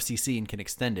have a lot of CC and can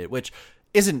extend it, which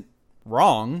isn't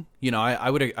wrong. You know, I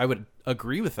would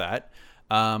agree with that.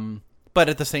 But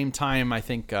at the same time, I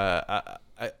think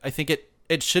I think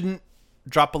it shouldn't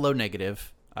drop below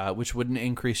negative, which wouldn't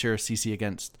increase your CC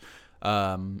against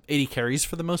 80 carries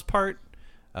for the most part,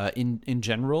 in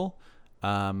general.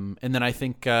 And then I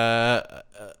think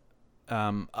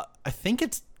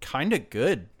it's kind of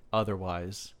good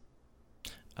otherwise.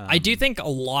 I do think a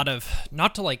lot of,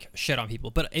 not to like shit on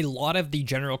people, but a lot of the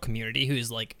general community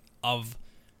who's like of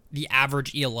the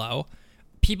average ELO,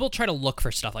 people try to look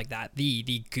for stuff like that.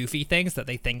 The goofy things that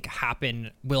they think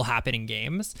will happen in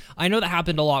games. I know that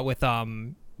happened a lot with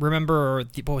remember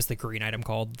what was the green item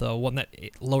called? The one that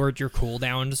lowered your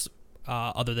cooldowns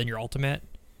other than your ultimate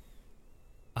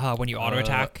when you auto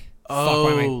attack.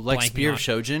 Like Spear of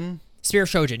Shojin? Spear of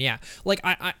Shojin, yeah. Like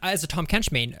I as a Tahm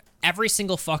Kench main, every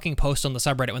single fucking post on the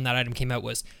subreddit when that item came out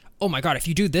was, oh my god, if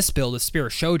you do this build with Spear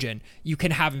of Shojin, you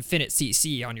can have infinite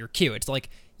CC on your Q. It's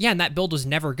like, yeah, and that build was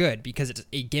never good because it's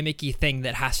a gimmicky thing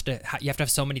that you have to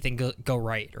have so many things go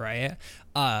right?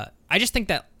 I just think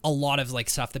that a lot of like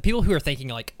stuff, the people who are thinking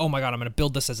like, oh my god, I'm going to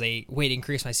build this as a way to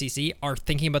increase my CC are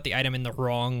thinking about the item in the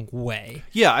wrong way.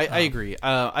 Yeah, I agree.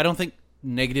 I don't think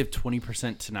negative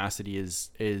 20% tenacity is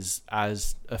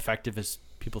as effective as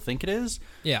people think it is.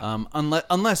 Yeah.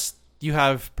 Unless you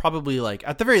have probably like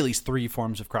at the very least 3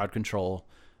 forms of crowd control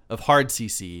of hard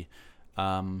CC,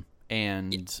 and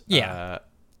yeah.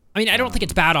 I mean, I don't think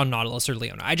it's bad on Nautilus or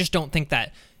Leona. I just don't think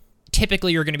that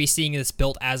typically you're going to be seeing this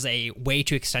built as a way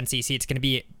to extend CC. It's going to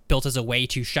be built as a way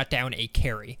to shut down a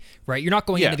carry, right? You're not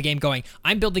going into the game going,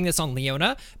 I'm building this on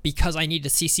Leona because I need to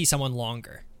CC someone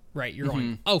longer, right? You're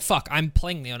going, oh, fuck, I'm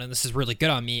playing Leona and this is really good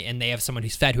on me, and they have someone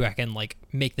who's fed who I can, like,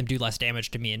 make them do less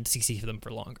damage to me and CC for them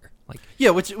for longer. Like, yeah,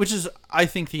 which is, I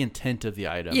think, the intent of the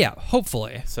item. Yeah,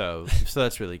 hopefully. So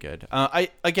that's really good. I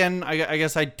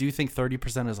guess I do think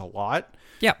 30% is a lot.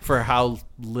 Yeah. For how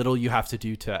little you have to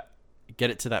do to get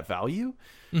it to that value.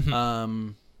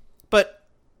 But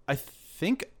I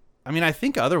think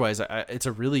otherwise it's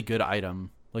a really good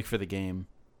item, like, for the game.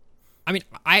 I mean,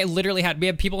 we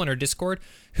have people in our Discord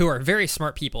who are very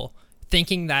smart people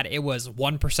thinking that it was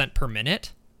 1% per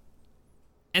minute.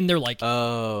 And they're like,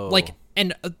 so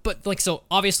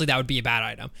obviously that would be a bad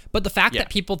item. But the fact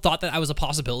that people thought that was a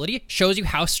possibility shows you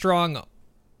how strong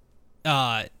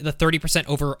the 30%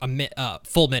 over a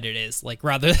full minute is, like,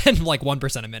 rather than like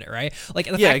 1% a minute, right? Like,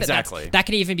 the fact that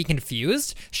can even be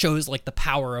confused shows like the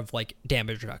power of like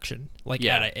damage reduction, like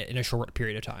in a short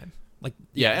period of time. Like,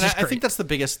 and I think that's the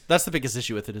biggest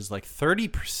issue with it is like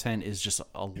 30% is just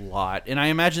a lot, and I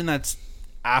imagine that's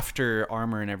after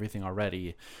armor and everything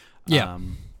already.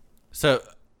 So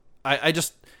I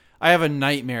have a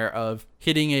nightmare of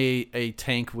hitting a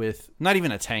tank with, not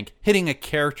even a tank, hitting a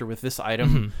character with this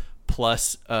item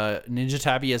plus Ninja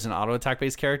Tabby as an auto attack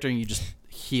based character, and you just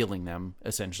healing them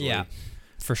essentially. Yeah,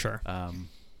 for sure.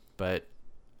 But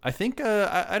I think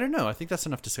I don't know. I think that's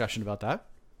enough discussion about that.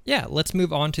 Yeah, let's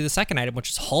move on to the second item, which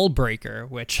is Hullbreaker,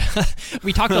 which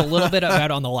we talked a little bit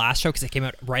about on the last show because it came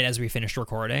out right as we finished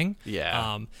recording.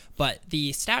 Yeah. But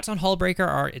the stats on Hullbreaker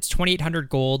are it's 2,800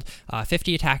 gold,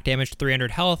 50 attack damage,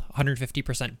 300 health,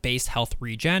 150% base health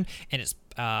regen, and its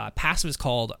passive is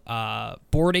called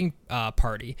Boarding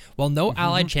Party. While no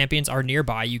allied champions are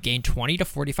nearby, you gain 20 to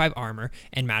 45 armor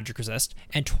and magic resist,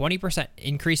 and 20%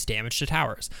 increased damage to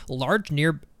towers.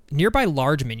 Nearby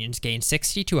large minions gain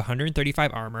 60 to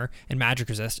 135 armor and magic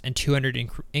resist, and 200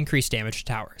 increased damage to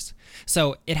towers.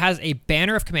 So it has a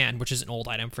Banner of Command, which is an old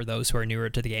item for those who are newer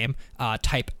to the game,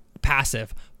 type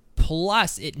passive,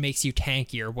 plus it makes you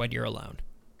tankier when you're alone.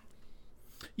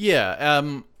 Yeah,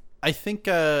 I think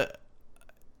the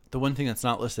one thing that's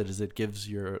not listed is it gives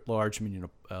your large minion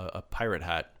a pirate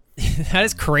hat. That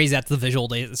is crazy. That's the visual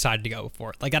they decided to go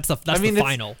for. Like, that's the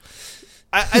final.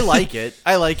 I like it.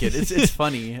 It's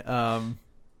funny.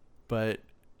 But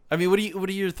I mean, what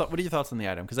are your thoughts on the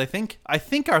item? Because I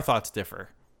think our thoughts differ.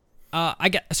 I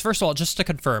guess first of all, just to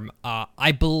confirm,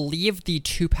 I believe the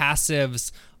two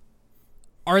passives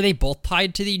are they both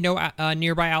tied to the no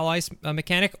nearby allies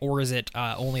mechanic, or is it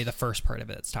only the first part of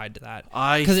it that's tied to that?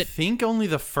 I think only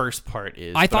the first part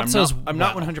is. I thought so. I'm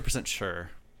not 100%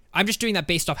 sure. I'm just doing that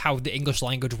based off how the English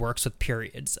language works with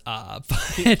periods.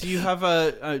 Do you have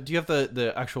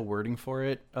the actual wording for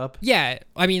it up? Yeah,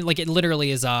 I mean, like, it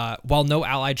literally is, while no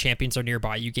allied champions are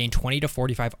nearby, you gain 20 to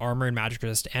 45 armor and magic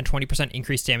resist and 20%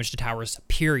 increased damage to towers,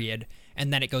 period.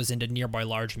 And then it goes into nearby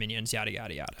large minions, yada,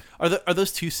 yada, yada. Are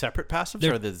those two separate passives,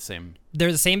 or are they the same?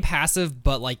 They're the same passive,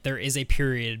 but, like, there is a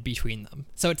period between them.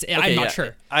 So it's, I'm not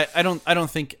sure. I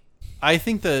don't think... I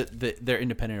think they're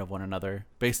independent of one another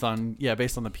based on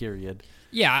the period.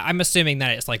 Yeah, I'm assuming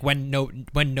that it's like when no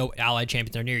allied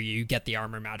champions are near you, you get the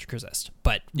armor and magic resist.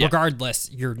 But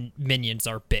regardless, your minions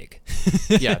are big.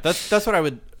 Yeah, that's what I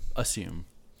would assume.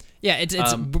 Yeah, it's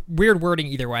weird wording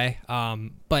either way.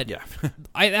 But yeah.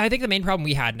 I think the main problem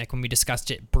we had, Nick, when we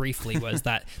discussed it briefly, was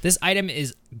that this item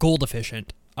is gold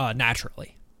efficient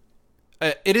naturally.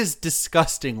 It is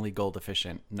disgustingly gold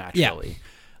efficient naturally. Yeah.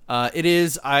 It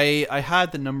is. I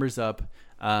had the numbers up.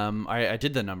 I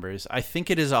did the numbers. I think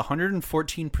it is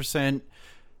 114%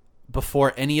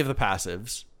 before any of the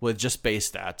passives with just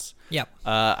base stats. Yep.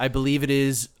 I believe it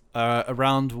is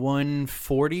around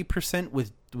 140%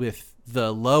 with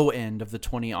the low end of the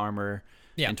 20 armor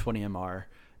and 20 MR,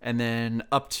 and then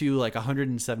up to like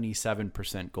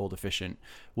 177% gold efficient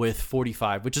with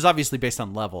 45, which is obviously based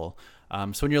on level.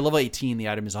 So when you're level 18, the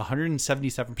item is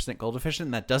 177% gold efficient,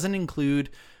 and that doesn't include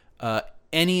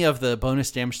any of the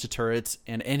bonus damage to turrets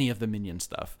and any of the minion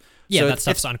stuff. Yeah, so that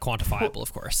stuff's unquantifiable,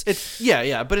 of course.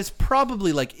 But it's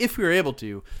probably, like, if we were able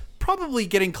to, probably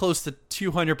getting close to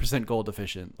 200% gold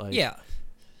efficient. Like, yeah,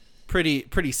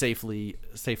 pretty safely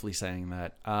saying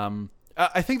that.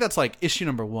 I think that's like issue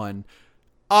number one.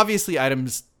 Obviously,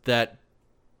 items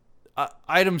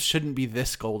shouldn't be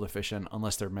this gold efficient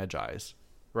unless they're Medjai's,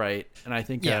 right? And I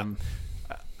think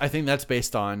I think that's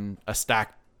based on a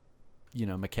stack,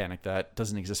 mechanic that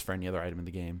doesn't exist for any other item in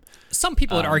the game. Some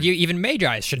people would argue even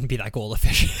Medjai's shouldn't be that gold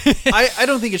efficient. I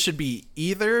don't think it should be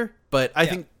either, but I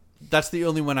think that's the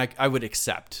only one I would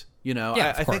accept.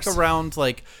 I think around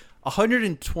like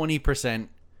 120%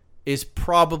 is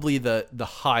probably the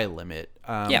high limit.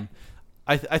 I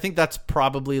think that's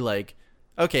probably like,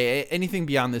 okay, anything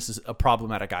beyond this is a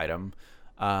problematic item.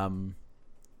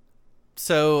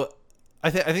 So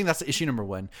I think that's issue number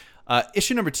one.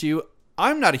 Issue number two,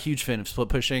 I'm not a huge fan of split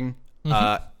pushing.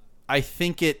 Mm-hmm. I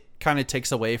think it kind of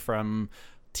takes away from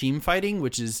team fighting,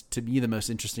 which is to me the most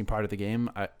interesting part of the game.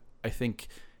 I think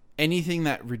anything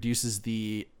that reduces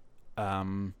the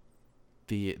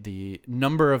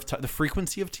number of the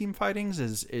frequency of team fightings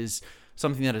is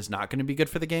something that is not going to be good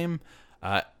for the game.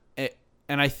 And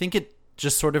I think it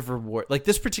just sort of like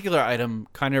this particular item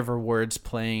kind of rewards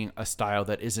playing a style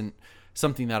that isn't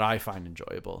something that I find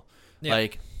enjoyable. Yeah.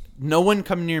 Like, no one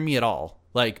come near me at all.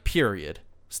 Like, period.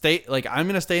 I'm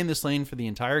going to stay in this lane for the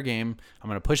entire game. I'm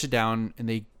going to push it down, and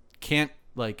they can't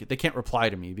reply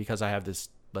to me because I have this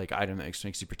like item that makes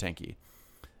me super tanky.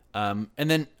 And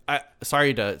then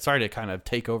sorry to kind of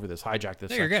take over this, hijack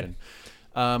this section. You're good.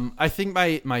 I think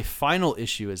my final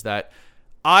issue is that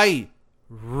I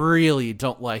really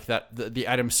don't like that the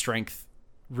item strength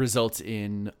results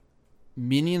in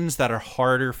minions that are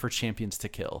harder for champions to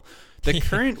kill. The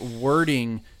current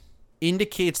wording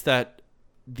indicates that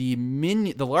the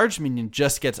large minion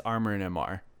just gets armor and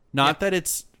MR, not that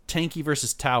it's tanky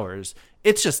versus towers.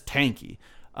 It's just tanky.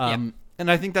 And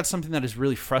I think that's something that is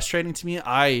really frustrating to me.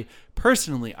 I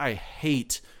personally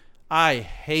hate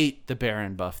the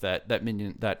Baron buff that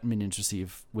minions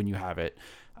receive when you have it.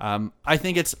 I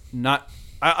think it's not.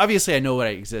 Obviously, I know what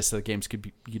exists, so the games could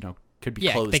be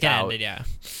closed they can out. end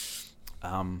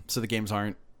it, so the games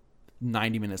aren't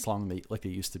 90 minutes long like they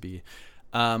used to be.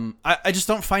 I just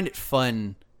don't find it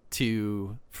fun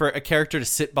for a character to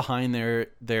sit behind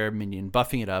their minion,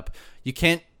 buffing it up. You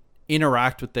can't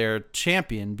interact with their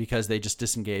champion because they just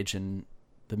disengage and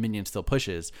the minion still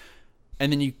pushes.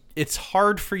 And then it's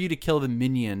hard for you to kill the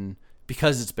minion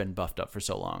because it's been buffed up for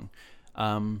so long.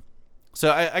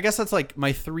 So I guess that's like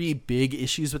my three big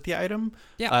issues with the item.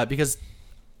 Yeah. Because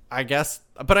I guess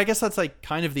that's like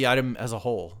kind of the item as a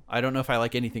whole. I don't know if I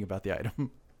like anything about the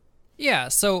item. Yeah.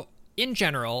 So in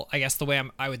general, I guess the way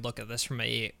I would look at this from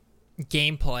a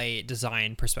gameplay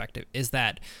design perspective is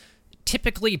that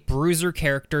typically bruiser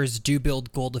characters do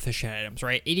build gold efficient items,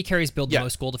 right? AD carries build the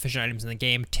most gold efficient items in the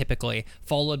game, typically,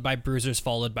 followed by bruisers,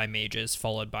 followed by mages,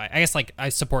 followed by, I guess, like,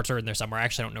 supports are in there somewhere. I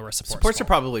actually don't know where supports are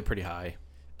probably pretty high.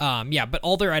 Yeah, but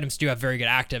all their items do have very good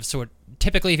actives. So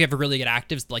typically, if you have a really good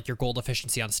actives, like your gold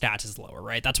efficiency on stats is lower,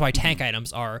 right? That's why tank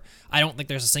items are. I don't think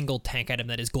there's a single tank item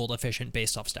that is gold efficient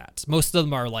based off stats. Most of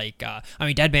them are like,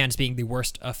 Deadman's being the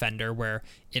worst offender, where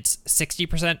it's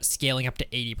 60% scaling up to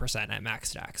 80% at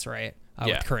max stacks, right?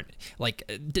 With current, like,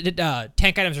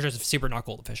 tank items are just super not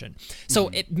gold efficient. So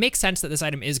it makes sense that this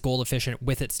item is gold efficient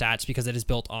with its stats because it is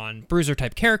built on bruiser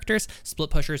type characters,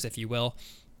 split pushers, if you will.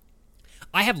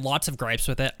 I have lots of gripes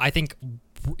with it. I think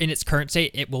in its current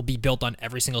state, it will be built on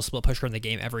every single split pusher in the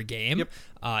game every game. Yep.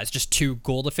 It's just too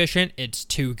gold efficient. It's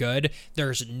too good.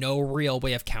 There's no real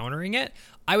way of countering it.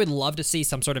 I would love to see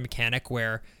some sort of mechanic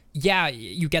where, yeah,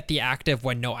 you get the active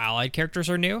when no allied characters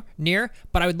are near,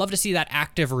 but I would love to see that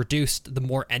active reduced the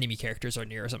more enemy characters are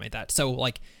near or something like that. So,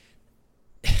 like,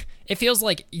 it feels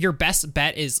like your best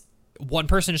bet is one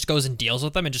person just goes and deals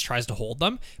with them and just tries to hold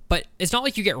them, but it's not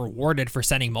like you get rewarded for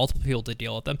sending multiple people to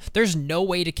deal with them. There's no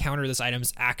way to counter this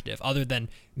item's active other than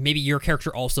maybe your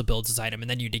character also builds this item and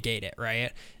then you negate it,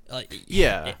 right?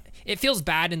 It feels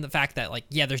bad in the fact that, like,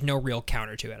 yeah, there's no real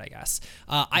counter to it, I guess.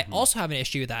 I also have an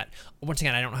issue that, once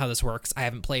again, I don't know how this works. I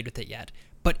haven't played with it yet,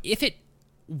 but if it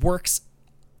works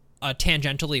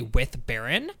tangentially with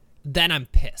Baron, then I'm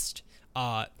pissed.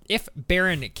 If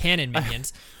Baron cannon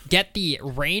minions get the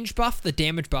range buff, the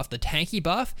damage buff, the tanky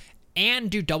buff, and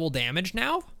do double damage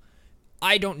now,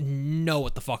 I don't know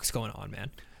what the fuck's going on,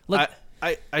 man. Like,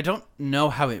 I don't know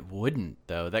how it wouldn't,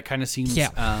 though. That kind of seems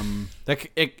it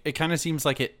kind of seems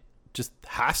like it just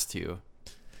has to,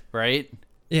 right?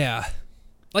 Yeah.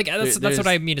 Like, that's what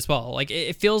I mean as well. Like,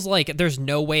 it feels like there's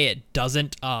no way it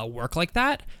doesn't work like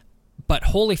that. But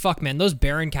holy fuck, man, those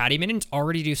Baron Caddy minions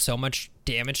already do so much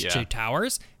damage to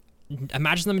towers.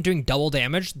 Imagine them doing double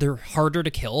damage. They're harder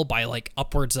to kill by like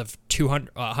upwards of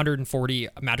 140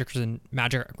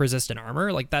 magic resistant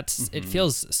armor. Like, that's it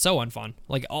feels so unfun.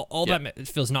 Like, all that it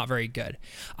feels not very good.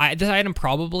 This item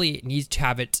probably needs to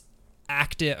have its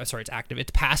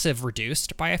its passive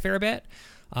reduced by a fair bit.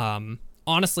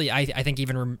 Honestly, I think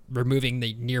even removing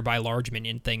the nearby large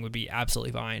minion thing would be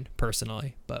absolutely fine,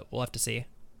 personally. But we'll have to see.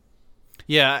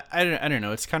 Yeah, I don't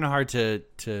know. It's kind of hard to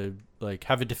like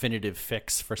have a definitive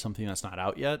fix for something that's not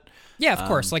out yet. Yeah, of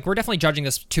course. Like, we're definitely judging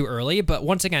this too early, but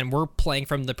once again, we're playing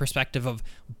from the perspective of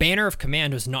Banner of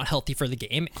Command was not healthy for the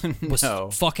game, was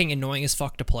fucking annoying as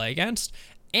fuck to play against,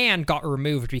 and got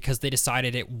removed because they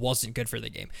decided it wasn't good for the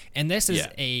game. And this is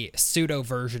a pseudo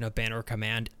version of Banner of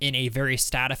Command in a very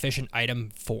stat efficient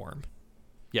item form.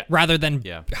 Yeah. Rather than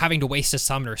having to waste a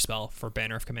summoner spell for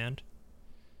Banner of Command.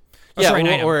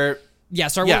 Exactly.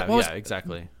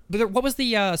 What was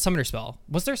the summoner spell?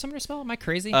 Was there a summoner spell? Am I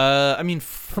crazy?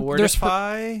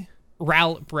 Fortify.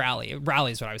 Rally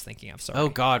is what I was thinking of. Sorry. Oh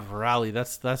God, rally.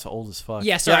 That's old as fuck.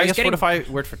 Yeah, sorry. I guess fortify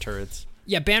word for turrets.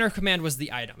 Yeah, Banner Command was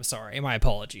the item. Sorry, my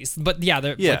apologies. But yeah,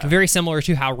 they're like very similar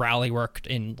to how Rally worked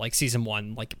in like season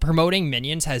 1. Like, promoting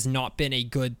minions has not been a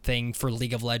good thing for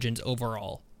League of Legends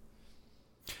overall.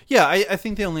 Yeah, I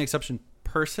think the only exception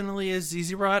personally is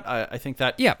Zizirot. I think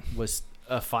that was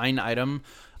a fine item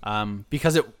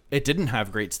because it didn't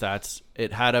have great stats.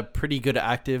 It had a pretty good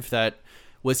active that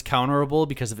was counterable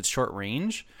because of its short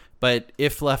range, but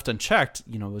if left unchecked,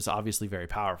 it was obviously very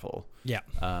powerful. Yeah.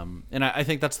 And I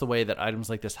think that's the way that items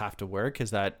like this have to work,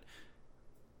 is that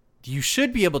you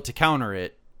should be able to counter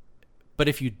it, but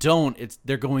if you don't,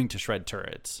 they're going to shred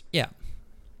turrets. Yeah.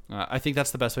 I think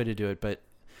that's the best way to do it, but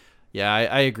yeah,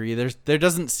 I agree. There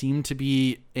doesn't seem to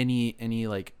be any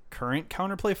like current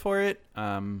counterplay for it,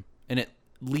 and it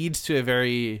leads to a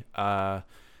very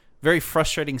very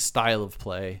frustrating style of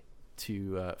play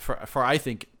for I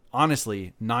think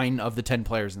honestly 9 of the 10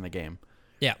 players in the game.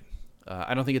 Yeah.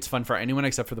 I don't think it's fun for anyone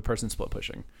except for the person split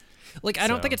pushing. Like, I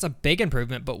don't think it's a big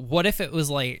improvement, but what if it was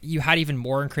like you had even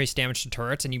more increased damage to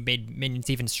turrets and you made minions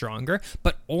even stronger,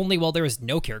 but only while there was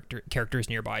no characters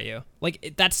nearby you?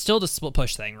 Like, that's still the split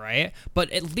push thing, right? But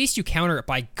at least you counter it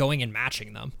by going and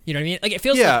matching them. You know what I mean? Like, it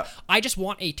feels like I just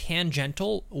want a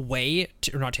tangential way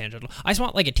to, or not tangential, I just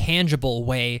want like a tangible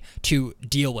way to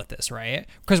deal with this, right?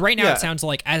 Because right now it sounds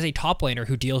like, as a top laner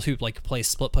who plays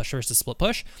split push versus split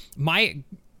push, my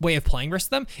way of playing versus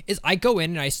them is I go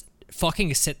in and I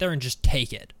fucking sit there and just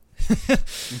take it.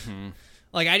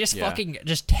 Like, I just fucking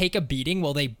just take a beating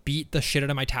while they beat the shit out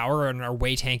of my tower and are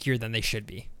way tankier than they should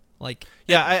be. Like,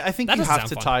 I think you have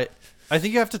to tie. I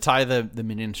think you have to tie the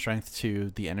minion strength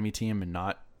to the enemy team and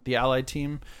not the allied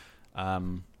team. I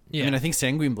mean, I think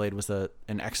Sanguine Blade was an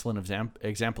excellent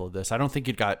example of this. I don't think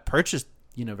it got purchased,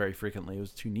 very frequently. It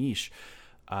was too niche.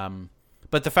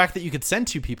 But the fact that you could send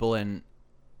 2 people and,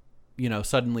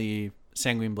 suddenly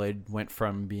Sanguine Blade went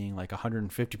from being like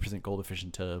 150% gold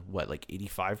efficient to what, like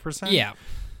 85%? Yeah.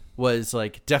 Was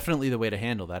like definitely the way to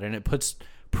handle that. And it puts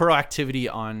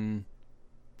proactivity on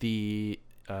the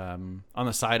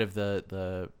side of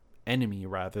the enemy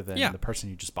rather than the person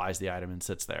who just buys the item and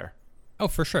sits there. Oh,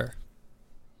 for sure.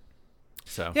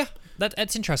 So yeah,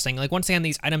 that's interesting. Like, once again,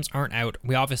 these items aren't out.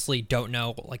 We obviously don't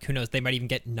know. Like, who knows? They might even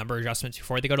get number adjustments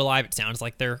before they go to live. It sounds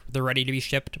like they're ready to be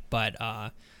shipped, but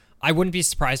I wouldn't be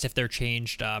surprised if they're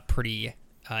changed pretty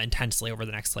intensely over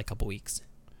the next like couple weeks.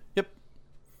 Yep.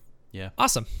 Yeah.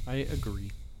 Awesome. I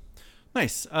agree.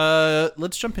 Nice.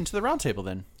 Let's jump into the roundtable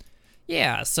then.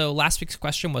 Yeah. So last week's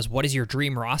question was, what is your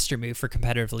dream roster move for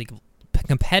competitive League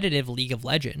of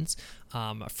Legends?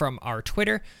 From our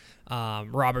Twitter.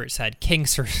 Robert said King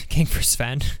for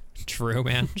Sven. True,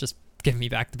 man. Just give me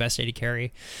back the best AD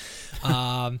carry.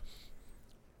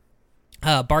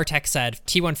 Bartek said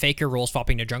T1 Faker role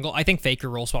swapping to jungle. I think Faker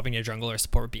role swapping to jungle or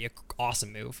support would be an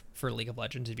awesome move for League of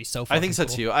Legends. It'd be so fun. I think so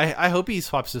too. I hope he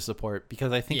swaps to support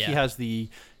because I think he has the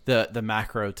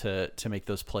macro to make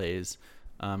those plays.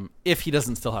 If he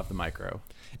doesn't still have the micro.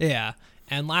 Yeah.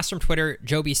 And last from Twitter,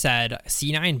 Joby said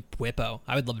C9 Whippo.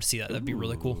 I would love to see that. That'd be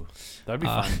really cool. That'd be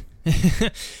fun.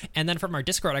 And then from our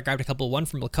Discord, I grabbed a couple. One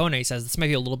from Lacone. He says, this might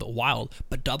be a little bit wild,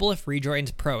 but double if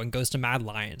rejoins pro and goes to Mad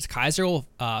Lions. Kaiser will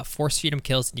force feed him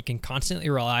kills, and you can constantly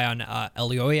rely on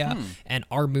Elioya and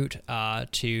Armut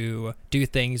to do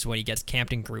things when he gets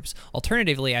camped in groups.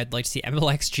 Alternatively, I'd like to see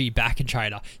MLXG back in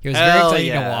China. He was very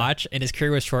exciting to watch, and his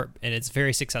career was short, and it's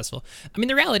very successful. I mean,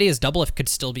 the reality is double if could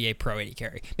still be a pro AD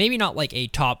carry. Maybe not like a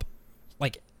top,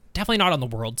 like definitely not on the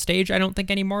world stage, I don't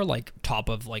think anymore, like top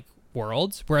of like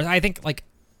worlds, whereas I think like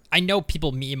I know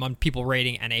people meme on people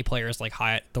rating NA players like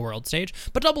high at the world stage,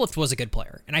 but Doublelift was a good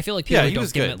player, and I feel like people who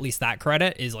don't give him at least that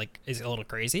credit is a little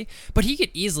crazy. But he could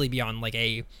easily be on like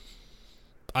a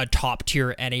top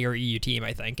tier NA or EU team,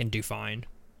 I think, and do fine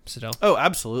still. Oh,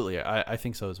 absolutely, I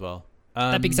think so as well.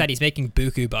 That being said, he's making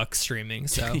buku bucks streaming,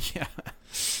 so yeah,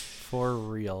 for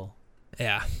real.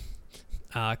 Yeah.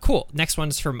 Cool. Next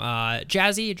one's from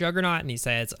Jazzy Juggernaut, and he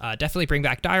says, "Definitely bring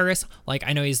back Dyrus. Like,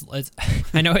 I know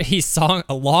he's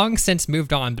long since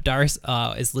moved on, but Dyrus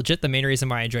is legit the main reason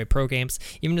why I enjoy pro games.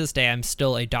 Even to this day, I'm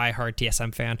still a die-hard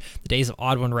TSM fan. The days of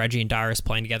Odd One, Reggie, and Dyrus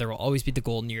playing together will always be the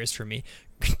golden years for me."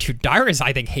 Dude, Dyrus,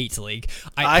 I think, hates League.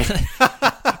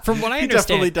 From what I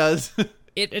understand, he definitely does.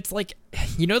 It's like,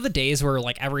 you know, the days where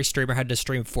like every streamer had to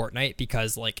stream Fortnite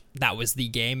because like that was the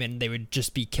game and they would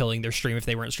just be killing their stream if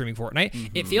they weren't streaming Fortnite.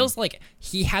 Mm-hmm. It feels like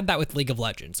he had that with League of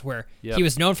Legends, where he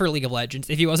was known for League of Legends.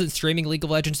 If he wasn't streaming League of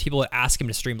Legends, people would ask him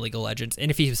to stream League of Legends, and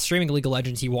if he was streaming League of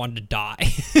Legends, he wanted to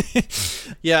die.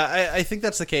 Yeah, I think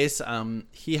that's the case.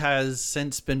 He has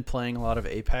since been playing a lot of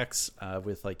Apex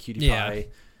with like QTPie,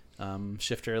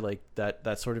 Shifter, like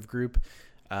that sort of group.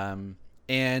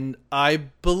 And I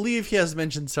believe he has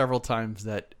mentioned several times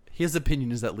that his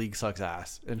opinion is that League sucks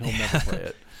ass and he'll never play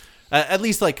it. At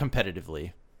least like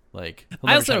competitively. Like he'll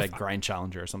never try to grind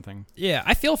Challenger or something. Yeah,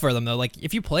 I feel for them though. Like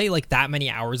if you play like that many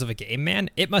hours of a game, man,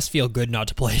 it must feel good not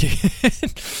to play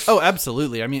it. Oh,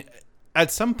 absolutely. I mean,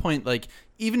 at some point, like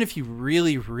even if you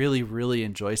really, really, really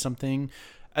enjoy something,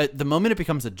 the moment it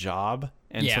becomes a job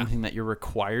and something that you're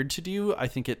required to do, I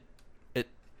think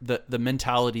the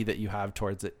mentality that you have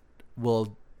towards it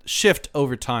will shift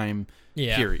over time,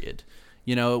 period.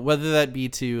 You know, whether that be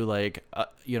to like,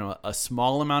 a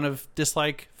small amount of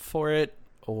dislike for it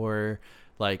or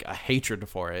like a hatred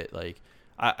for it. Like,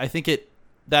 I think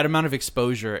that amount of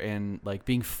exposure and like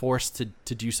being forced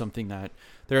to do something that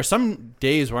there are some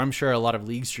days where I'm sure a lot of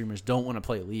League streamers don't want to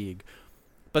play League,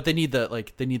 but they need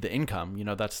the income, you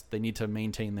know, they need to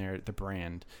maintain the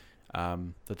brand,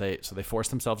 they force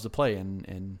themselves to play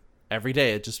and every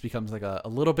day it just becomes like a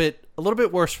little bit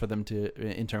worse for them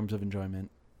in terms of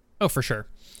enjoyment. Oh, for sure.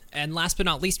 And last but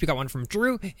not least, we got one from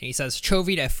Drew, and he says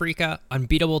Chovy to Afrika,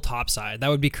 unbeatable topside. That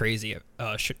would be crazy.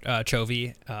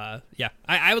 Chovy. Yeah,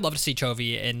 I would love to see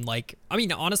Chovy in like, I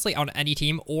mean, honestly, on any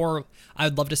team, or I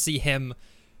would love to see him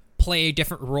play a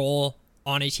different role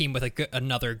on a team with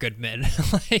another good mid.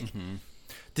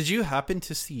 Did you happen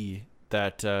to see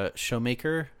that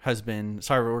Showmaker has been,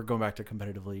 sorry, we're going back to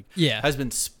competitive League, has been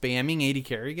spamming AD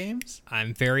carry games?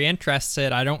 I'm very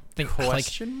interested. I don't think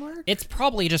question mark? It's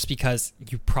probably just because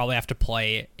you probably have to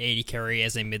play AD carry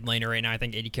as a mid laner right now. I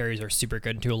think AD carries are super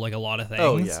good to like a lot of things.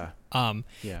 Oh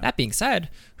yeah. That being said,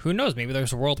 who knows? Maybe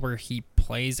there's a world where he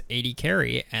plays AD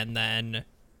carry and then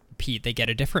they get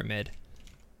a different mid.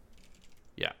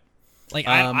 Yeah. Like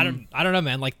I don't know,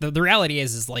 man. Like the reality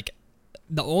is like,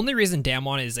 the only reason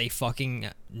Damwon is a fucking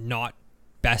not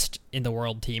best in the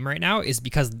world team right now is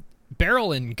because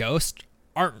Beryl and Ghost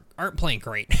aren't playing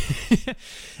great.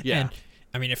 Yeah. And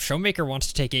I mean, if Showmaker wants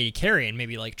to take AD carry and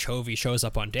maybe like Chovy shows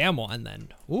up on Damwon, then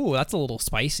that's a little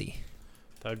spicy.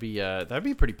 That'd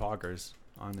be pretty poggers,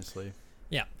 honestly.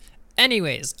 Yeah.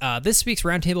 Anyways, this week's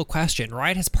roundtable question: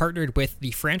 Riot has partnered with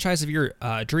the franchise of your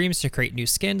dreams to create new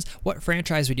skins. What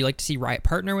franchise would you like to see Riot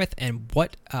partner with, and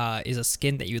what is a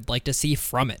skin that you would like to see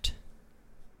from it?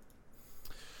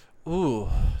 Ooh,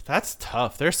 that's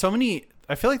tough. There's so many.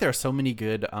 I feel like there are so many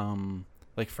good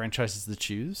like franchises to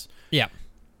choose. Yeah.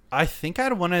 I think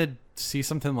I'd want to see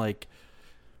something like.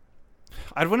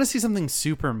 I'd want to see something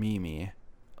super memey.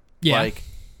 Yeah. Like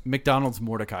McDonald's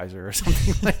Mordekaiser or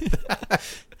something like that.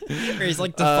 Or he's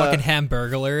like the fucking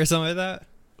Hamburglar or something like that.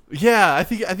 Yeah, I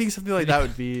think something like that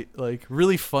would be like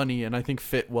really funny, and I think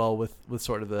fit well with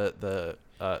sort of the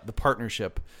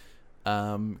partnership.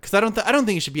 Because I don't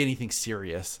think it should be anything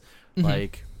serious,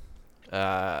 like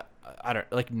I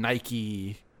don't like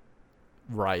Nike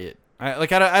Riot.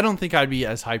 I don't think I'd be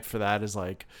as hyped for that as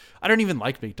like I don't even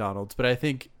like McDonald's, but I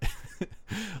think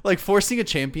like forcing a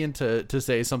champion to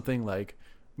say something like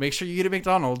make sure you get a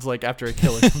McDonald's like after a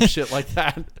kill or some shit like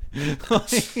that.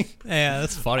 Like, Yeah,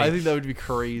 that's funny. I think that would be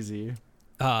crazy.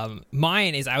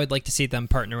 Mine is I would like to see them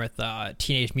partner with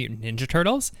Teenage Mutant Ninja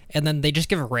Turtles, and then they just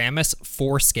give Rammus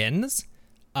 4 skins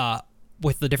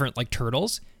with the different like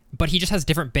turtles, but he just has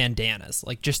different bandanas,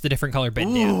 like just the different color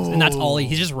bandanas. And that's all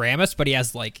he's just Rammus, but he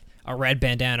has like a red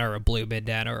bandana or a blue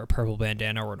bandana or a purple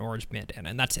bandana or an orange bandana,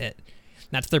 and that's it. And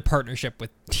that's their partnership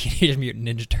with Teenage Mutant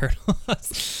Ninja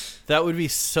Turtles. That would be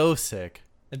so sick.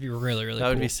 That'd be really, really That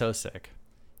cool. would be so sick.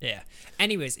 Yeah.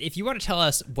 Anyways, if you want to tell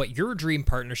us what your dream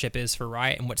partnership is for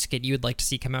Riot and what skin you would like to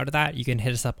see come out of that, you can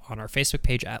hit us up on our Facebook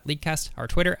page at Leaguecast, our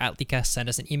Twitter at Leaguecast, send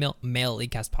us an email,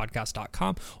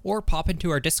 mail@leaguecastpodcast.com, or pop into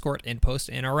our Discord and post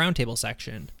in our roundtable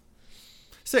section.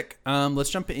 Sick.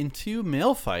 Let's jump into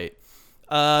mail fight.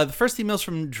 The first email's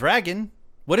from Dragon.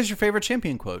 What is your favorite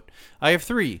champion quote? I have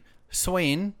 3.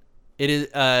 Swain. It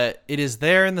is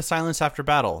there in the silence after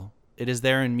battle. It is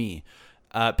there in me.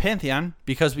 Pantheon,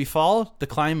 because we fall, the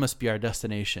climb must be our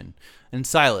destination. And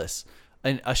Silas,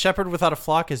 a shepherd without a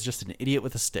flock is just an idiot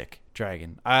with a stick.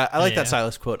 Dragon. I like that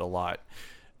Silas quote a lot.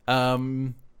 I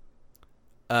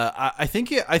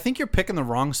think you're picking the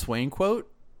wrong Swain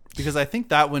quote, because I think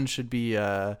that one should be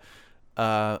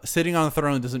sitting on the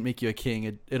throne doesn't make you a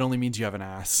king. It only means you have an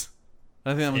ass.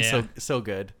 I think that one's so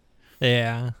good.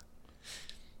 Yeah.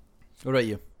 What about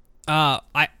you?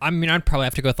 I mean, I'd probably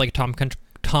have to go with like a Tom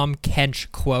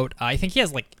Kench quote. I think he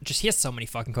has so many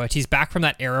fucking quotes. He's back from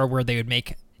that era where they would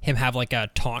make him have like a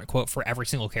taunt quote for every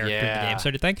single character in the game,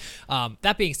 sort of thing.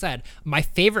 That being said, my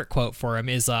favorite quote for him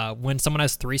is when someone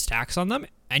has 3 stacks on them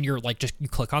and you're like you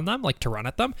click on them like to run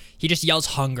at them. He just yells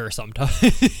hunger sometimes,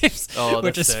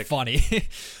 which is sick. funny.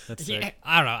 That's sick.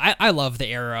 I don't know. I love the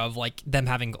era of like them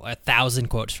having 1,000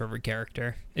 quotes for every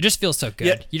character. It just feels so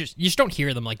good. Yeah. You just don't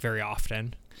hear them like very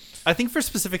often. I think for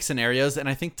specific scenarios, and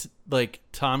I think like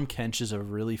Tom Kench is a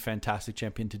really fantastic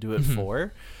champion to do it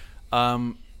for.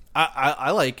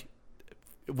 I like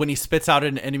when he spits out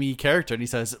an enemy character and he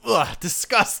says, "Ugh,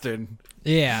 disgusting."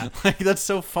 Yeah, Like that's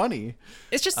so funny.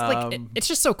 it's just like it's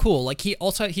just so cool. Like he's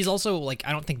also like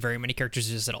I don't think very many characters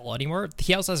do this at all anymore.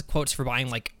 He also has quotes for buying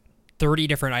like 30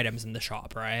 different items in the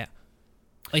shop, right?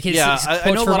 Like his I quotes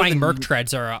know a for lot of buying the- Merc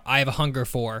treads are "I have a hunger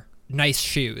for nice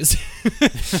shoes,"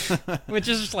 which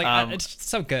is just like it's just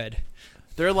so good.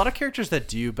 There are a lot of characters that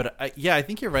do, but I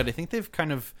think you're right. I think they've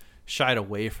kind of shied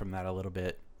away from that a little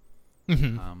bit.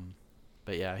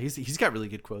 But yeah, he's got really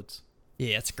good quotes.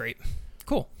 Yeah, it's great.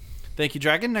 Cool. Thank you,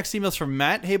 Dragon. Next email's from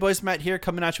Matt. Hey, boys, Matt here,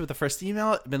 coming at you with the first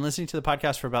email. I've been listening to the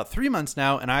podcast for about 3 months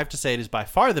now, and I have to say it is by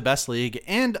far the best league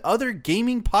and other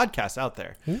gaming podcasts out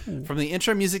there. Ooh. From the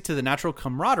intro music to the natural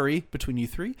camaraderie between you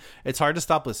 3, it's hard to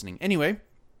stop listening. Anyway,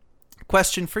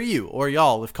 question for you, or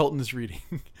y'all, if Colton is reading.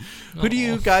 Who do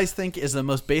you guys think is the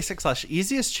most basic /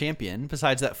 easiest champion,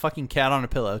 besides that fucking cat on a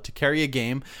pillow, to carry a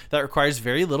game that requires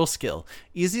very little skill?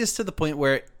 Easiest to the point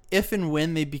where if and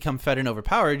when they become fed and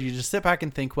overpowered, you just sit back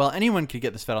and think, well, anyone could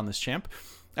get this fed on this champ.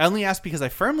 I only ask because I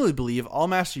firmly believe all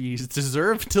Master Yis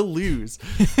deserve to lose.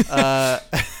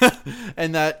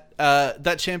 And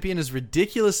that champion is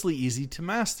ridiculously easy to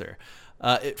master.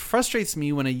 It frustrates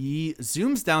me when a Yi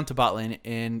zooms down to bot lane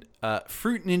and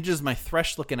fruit ninjas my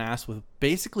Thresh-looking ass with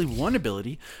basically one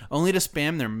ability, only to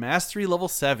spam their Mastery level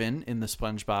 7 in the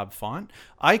SpongeBob font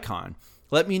icon.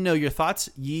 Let me know your thoughts.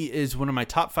 Yi is one of my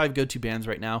top 5 go-to bands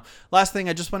right now. Last thing,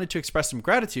 I just wanted to express some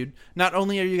gratitude. Not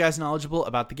only are you guys knowledgeable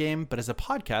about the game, but as a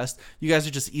podcast, you guys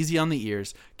are just easy on the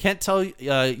ears. Can't tell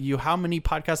you how many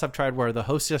podcasts I've tried where the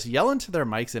hosts just yell into their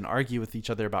mics and argue with each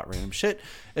other about random shit.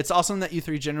 It's awesome that you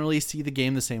three generally see the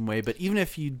game the same way, but even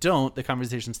if you don't, the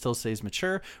conversation still stays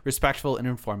mature, respectful, and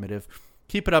informative.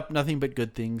 Keep it up. Nothing but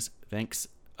good things. Thanks.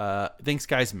 Thanks,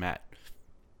 guys. Matt.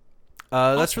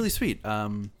 That's really sweet.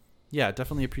 Yeah,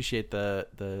 definitely appreciate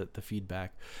the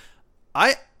feedback.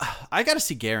 I gotta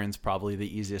see Garen's probably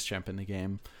the easiest champ in the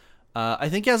game. I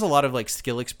think he has a lot of like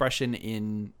skill expression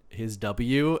in his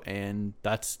W, and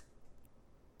that's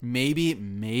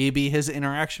maybe his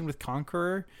interaction with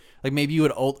Conqueror. Like maybe you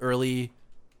would ult early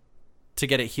to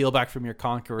get a heal back from your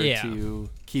Conqueror to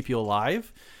keep you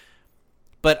alive.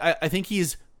 But I think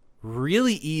he's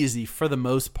really easy for the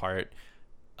most part.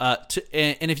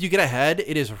 And if you get ahead,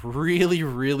 it is really,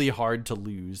 really hard to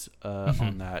lose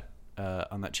on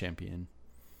that champion.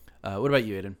 What about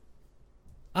you,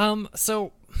 Aiden?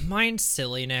 So mine's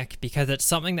silly, Nick, because it's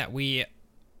something that we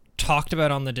talked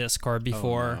about on the Discord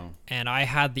before, and I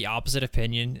had the opposite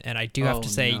opinion, and I do have to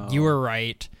say you were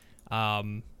right.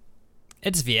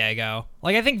 It's Viego.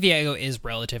 Like, I think Viego is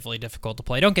relatively difficult to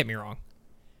play. Don't get me wrong,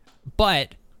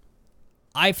 but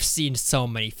I've seen so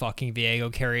many fucking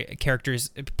Viego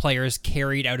players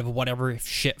carried out of whatever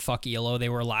shit fuck ELO they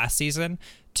were last season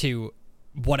to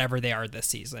whatever they are this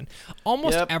season.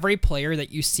 Almost every player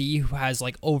that you see who has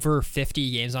like over 50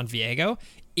 games on Viego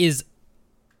is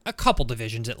a couple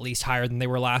divisions at least higher than they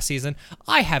were last season.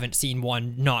 I haven't seen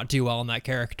one not do well in that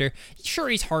character. Sure,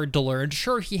 he's hard to learn.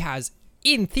 Sure, he has,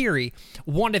 in theory,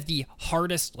 one of the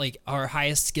hardest, like, or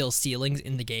highest skill ceilings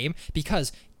in the game,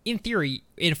 because in theory,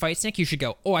 in Fight Nick, you should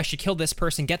go, I should kill this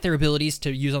person, get their abilities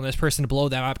to use on this person to blow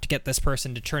them up, to get this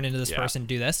person to turn into this person,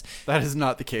 do this. That is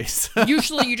not the case.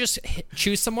 Usually you just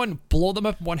choose someone, blow them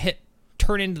up in one hit,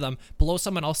 turn into them, blow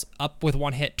someone else up with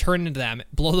one hit, turn into them,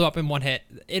 blow them up in one hit.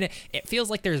 It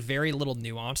feels like there's very little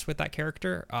nuance with that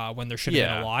character when there should have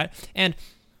been a lot. And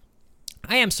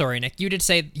I am sorry, Nick, you did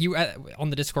say, you on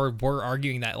the Discord were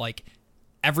arguing that like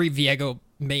every Viego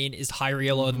main is higher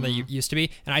ELO than they used to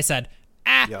be. And I said,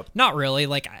 not really.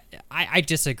 Like, I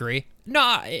disagree.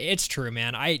 No, it's true,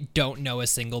 man. I don't know a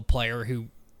single player who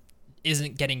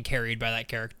isn't getting carried by that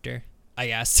character, I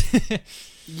guess.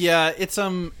 Yeah, it's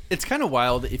kind of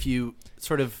wild if you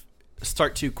sort of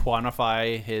start to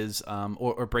quantify his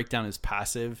or break down his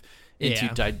passive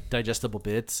into digestible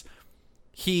bits.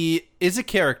 He is a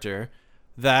character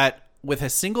that with a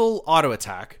single auto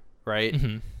attack, right?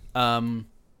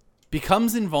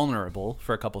 Becomes invulnerable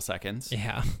for a couple seconds.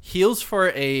 Yeah. Heals for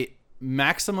a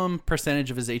maximum percentage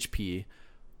of his HP.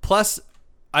 Plus,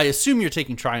 I assume you're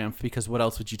taking Triumph, because what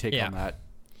else would you take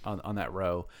on that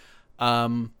row?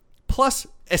 Plus,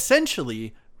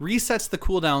 essentially resets the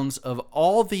cooldowns of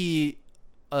all the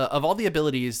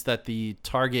abilities that the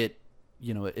target,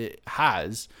 it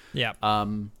has. Yeah.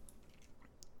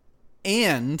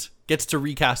 And gets to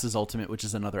recast his ultimate, which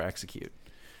is another execute.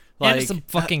 Like, and it's a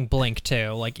fucking blink too.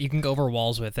 Like, you can go over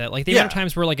walls with it. Like, the amount of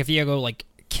times where like if Viego like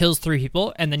kills 3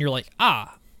 people and then you're like, I'm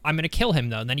gonna kill him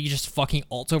though, and then he just fucking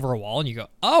ults over a wall and you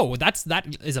go,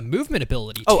 that is a movement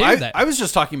ability too. I was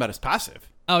just talking about his passive.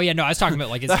 Oh yeah, no, I was talking about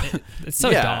like it's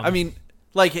so dumb. I mean,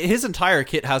 like, his entire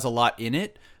kit has a lot in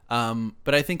it.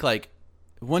 But I think like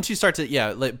once you start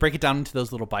to break it down into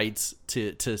those little bites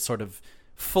to sort of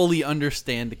fully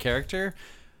understand the character,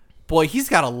 boy, he's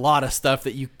got a lot of stuff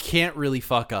that you can't really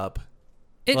fuck up.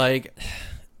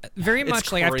 Very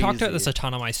much like I've talked about this a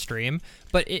ton on my stream,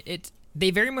 but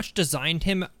they very much designed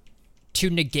him to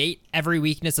negate every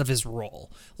weakness of his role.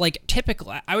 Like,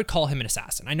 typically, I would call him an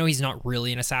assassin. I know he's not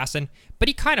really an assassin, but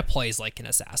he kind of plays like an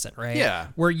assassin, right? Yeah.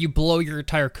 Where you blow your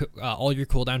entire all your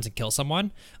cooldowns and kill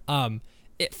someone.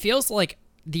 It feels like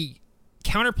the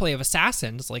counterplay of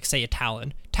assassins, like say a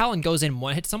Talon. Talon goes in and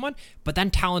one hit someone, but then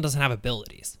Talon doesn't have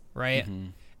abilities, right?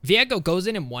 Viego goes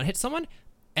in and one hit someone,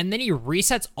 and then he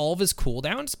resets all of his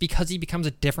cooldowns because he becomes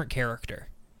a different character.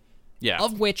 Yeah.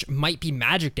 Of which might be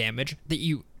magic damage that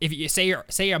if you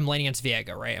say I'm laning against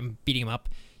Viego, right? I'm beating him up.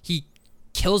 He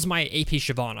kills my AP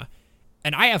Shyvana,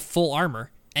 and I have full armor,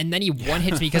 and then he one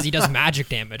hits me because he does magic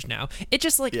damage now. It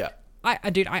just like,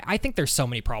 I think there's so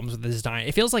many problems with this design.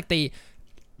 It feels like they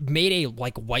made a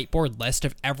like whiteboard list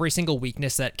of every single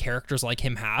weakness that characters like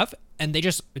him have, and they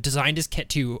just designed his kit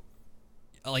to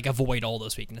like avoid all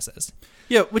those weaknesses.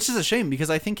 Yeah, which is a shame because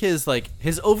I think his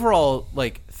overall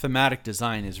like thematic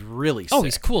design is really sick. Oh,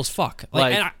 he's cool as fuck.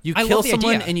 Like you kill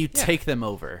someone and you take them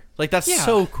over. Like that's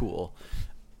so cool.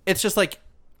 It's just like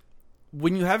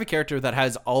when you have a character that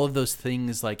has all of those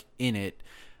things like in it,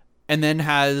 and then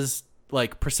has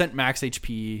like percent max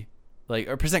HP, like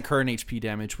or percent current HP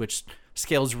damage, which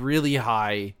scales really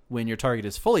high when your target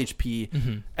is full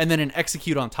HP, and then an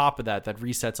execute on top of that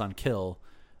resets on kill,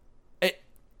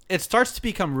 it starts to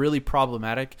become really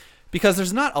problematic because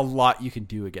there's not a lot you can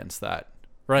do against that,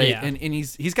 right? Yeah. And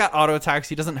he's got auto attacks.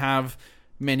 He doesn't have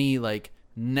many like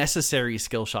necessary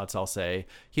skill shots, I'll say.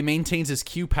 He maintains his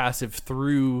Q passive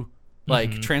through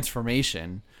like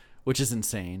transformation, which is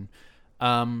insane.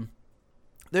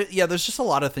 There's just a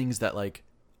lot of things that like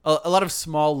a lot of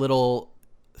small little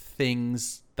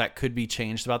things that could be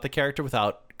changed about the character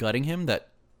without gutting him that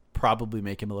probably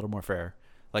make him a little more fair,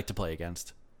 like to play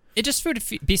against. It just would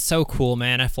be so cool,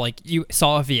 man, if like you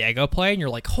saw a Viego play and you're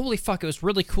like, holy fuck, it was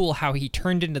really cool how he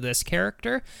turned into this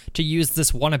character to use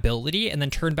this one ability and then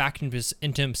turn back into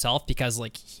himself because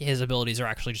like his abilities are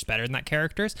actually just better than that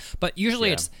character's. But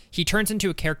usually it's he turns into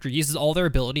a character, uses all their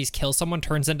abilities, kills someone,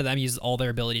 turns into them, uses all their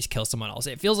abilities, kills someone else.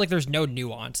 It feels like there's no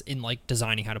nuance in like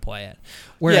designing how to play it.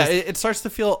 Whereas, it starts to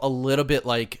feel a little bit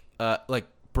like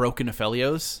broken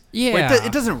Aphelios. Yeah. Where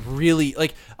it doesn't really,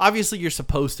 like, obviously you're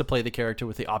supposed to play the character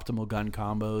with the optimal gun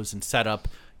combos and set up,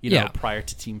 prior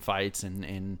to team fights,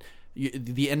 and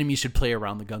the enemy should play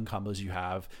around the gun combos you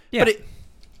have. Yeah. But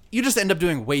you just end up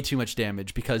doing way too much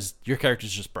damage because your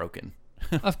character's just broken.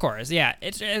 Of course, yeah.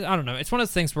 I don't know. It's one of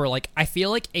those things where, like, I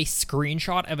feel like a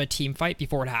screenshot of a team fight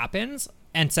before it happens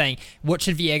and saying, what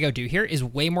should Viego do here is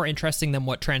way more interesting than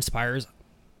what transpires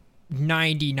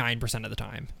 99% of the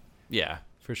time. Yeah.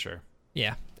 For sure.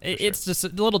 Yeah, it's just a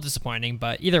little disappointing,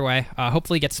 but either way,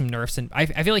 hopefully get some nerfs. And I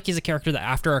feel like he's a character that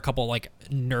after a couple like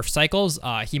nerf cycles,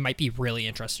 he might be really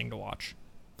interesting to watch.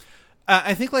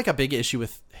 I think like a big issue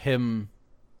with him,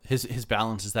 his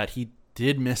balance is that he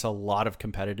did miss a lot of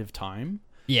competitive time.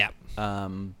 Yeah.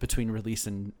 Between release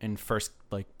and first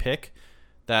like pick,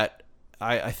 that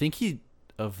I think he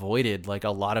avoided like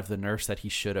a lot of the nerfs that he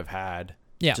should have had.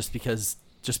 Yeah. Just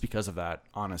because of that,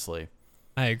 honestly.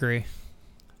 I agree.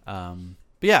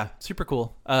 But yeah, super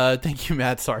cool. Thank you,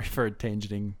 Matt. Sorry for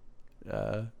tangenting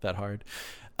that hard.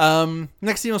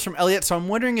 Next email is from Elliot. So I'm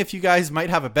wondering if you guys might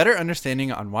have a better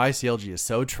understanding on why CLG is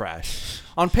so trash.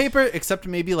 On paper, except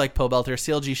maybe like Pobelter,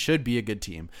 CLG should be a good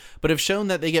team, but have shown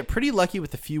that they get pretty lucky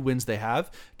with the few wins they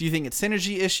have. Do you think it's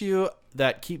synergy issue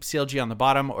that keeps CLG on the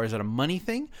bottom, or is it a money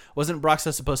thing? Wasn't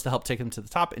Broxah supposed to help take them to the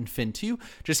top in Fin 2?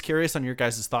 Just curious on your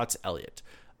guys' thoughts, Elliot.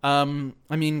 I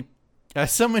mean,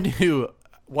 as someone who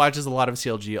watches a lot of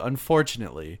CLG,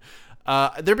 unfortunately,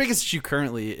 their biggest issue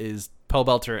currently is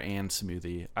Pobelter and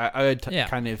Smoothie. I would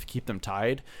kind of keep them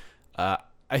tied. I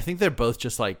think they're both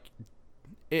just like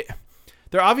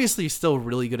they're obviously still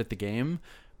really good at the game,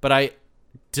 but I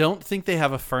don't think they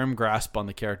have a firm grasp on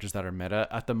the characters that are meta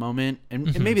at the moment,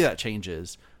 and maybe that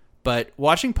changes. But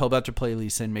watching Pobelter play Lee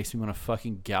Sin makes me want to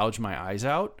fucking gouge my eyes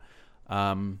out.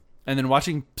 And then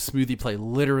watching Smoothie play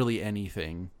literally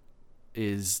anything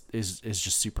is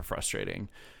just super frustrating.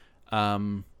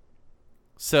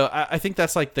 So I think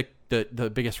that's like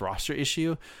the biggest roster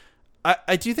issue.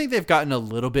 I do think they've gotten a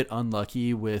little bit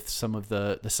unlucky with some of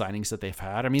the signings that they've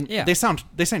had. I mean, they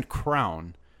signed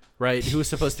Crown, right? Who was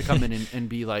supposed to come in and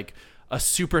be like a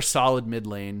super solid mid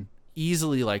lane,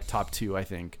 easily like top 2, I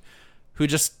think, who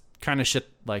just kind of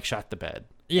shot the bed.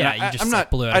 Yeah, you just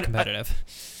blew out competitive.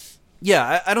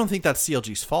 I don't think that's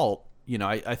CLG's fault.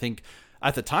 I think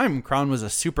at the time Crown was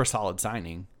a super solid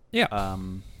signing. Yeah.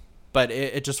 But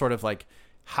it just sort of like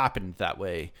happened that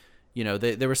way.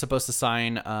 They were supposed to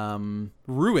sign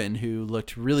Ruin, who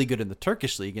looked really good in the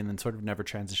Turkish league and then sort of never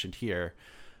transitioned here.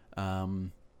 I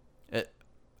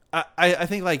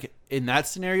think like in that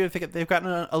scenario, I think they've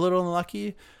gotten a little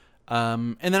unlucky.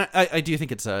 And then I do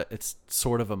think it's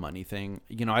sort of a money thing.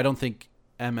 I don't think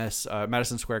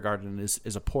Madison Square Garden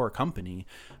is a poor company,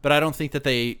 but I don't think that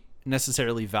they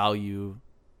necessarily value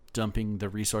dumping the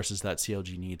resources that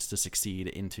CLG needs to succeed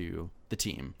into the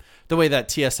team the way that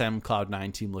TSM,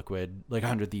 Cloud9, Team Liquid, like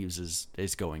 100 Thieves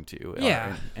is going to,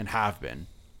 and have been.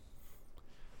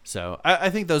 So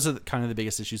I think those are kind of the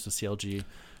biggest issues with CLG.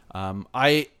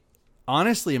 I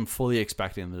honestly am fully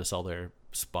expecting them to sell their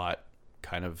spot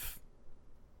kind of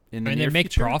in the near they make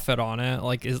future. profit on it.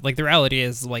 Like the reality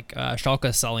is like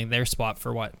Schalke selling their spot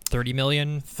for what, 30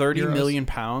 million pounds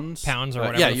or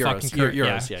whatever. Euros.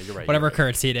 Euros. Yeah, you're right. Whatever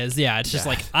currency it is. Yeah, it's just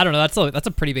like, I don't know. That's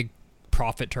a pretty big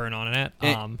profit turn on it.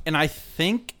 And I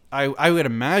think I would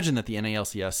imagine that the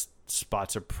NALCS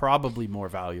spots are probably more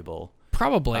valuable.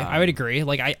 Probably, I would agree.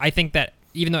 Like I think that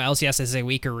even though LCS is a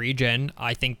weaker region,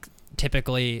 I think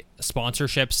typically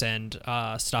sponsorships and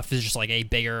stuff is just like a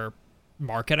bigger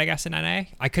market, I guess, in NA.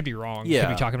 I could be wrong. Yeah.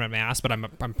 Could be talking about my ass, but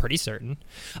I'm pretty certain.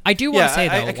 I do want to say,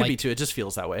 though, I could like, be too. It just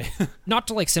feels that way. not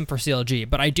to like simp for CLG,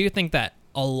 but I do think that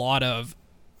a lot of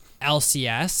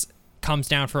LCS comes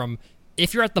down from,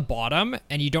 if you're at the bottom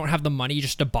and you don't have the money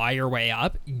just to buy your way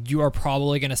up, you are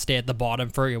probably going to stay at the bottom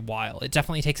for a while. It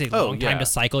definitely takes a long time to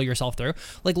cycle yourself through.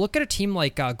 Like, look at a team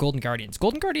like Golden Guardians.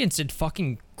 Golden Guardians did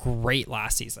fucking great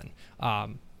last season.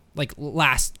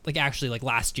 Last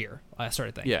year, sort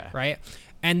of thing. Yeah. Right.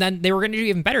 And then they were going to do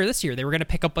even better this year. They were going to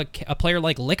pick up a player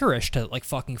like Licorice to like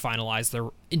fucking finalize their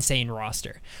insane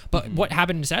roster. But what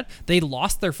happened instead? They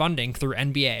lost their funding through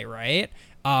NBA, right?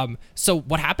 So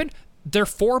what happened? Their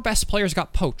 4 best players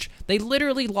got poached. They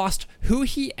literally lost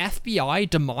Huhi, FBI,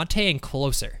 DeMonte, and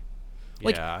Closer.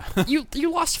 Like, Yeah.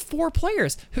 you lost 4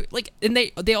 players. And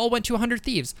they all went to 100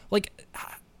 Thieves. Like,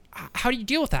 how do you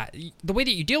deal with that? The way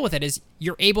that you deal with it is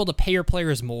you're able to pay your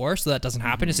players more, so that doesn't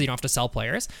happen, so you don't have to sell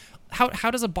players.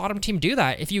 How does a bottom team do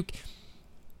that? If you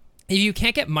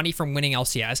can't get money from winning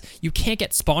LCS, you can't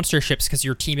get sponsorships because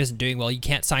your team isn't doing well. You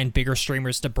can't sign bigger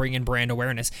streamers to bring in brand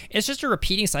awareness. It's just a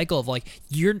repeating cycle of like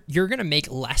you're gonna make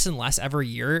less and less every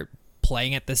year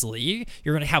playing at this league.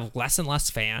 You're gonna have less and less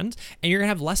fans, and you're gonna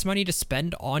have less money to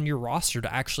spend on your roster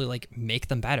to actually like make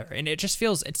them better. And it just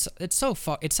feels it's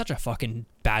such a fucking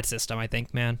bad system, I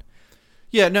think, man.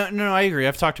 Yeah, no, I agree.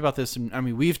 I've talked about this, and I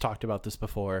mean, we've talked about this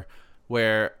before,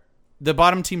 where the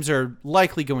bottom teams are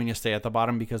likely going to stay at the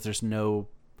bottom because there's no.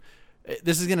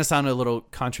 This is going to sound a little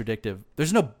contradictory.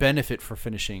 There's no benefit for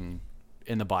finishing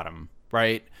in the bottom,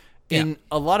 right? Yeah. In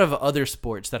a lot of other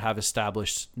sports that have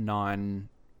established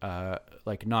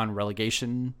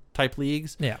non-relegation type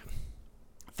leagues, Yeah.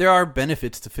 there are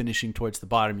benefits to finishing towards the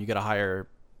bottom. You got a higher,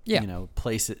 you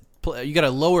got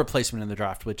a lower placement in the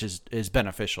draft, which is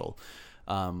beneficial.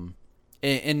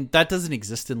 And that doesn't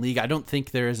exist in League. I don't think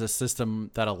there is a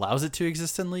system that allows it to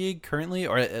exist in League currently,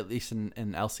 or at least in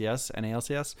LCS,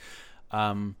 NALCS.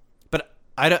 But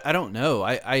I don't know.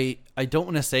 I don't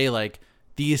want to say like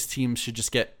these teams should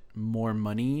just get more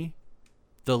money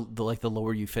the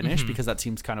lower you finish, because that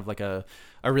seems kind of like a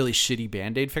really shitty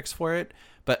Band-Aid fix for it.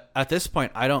 But at this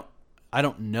point, I don't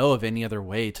know of any other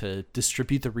way to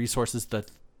distribute the resources the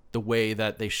way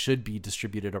that they should be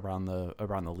distributed around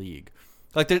the league.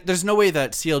 Like there's no way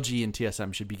that CLG and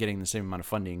TSM should be getting the same amount of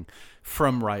funding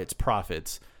from Riot's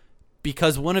profits,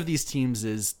 because one of these teams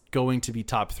is going to be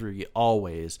top 3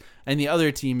 always, and the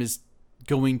other team is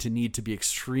going to need to be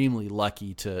extremely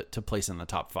lucky to place in the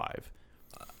top 5.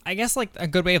 I guess like a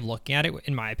good way of looking at it,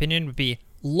 in my opinion, would be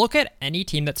look at any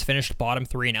team that's finished bottom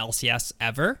 3 in LCS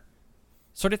ever,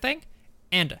 sort of thing,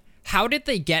 and how did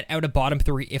they get out of bottom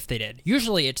 3 if they did?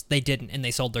 Usually it's they didn't and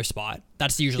they sold their spot.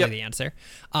 That's usually the answer.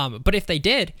 But if they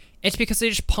did, it's because they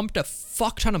just pumped a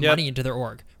fuck ton of money into their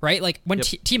org, right? Like when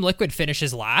Team Liquid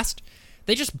finishes last,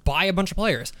 they just buy a bunch of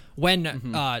players. When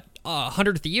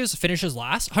 100 Thieves finishes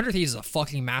last, 100 Thieves is a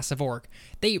fucking massive org.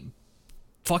 They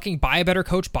fucking buy a better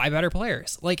coach, buy better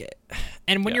players. Like,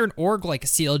 and when you're an org like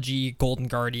CLG, Golden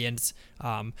Guardians,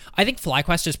 I think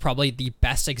FlyQuest is probably the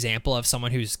best example of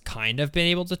someone who's kind of been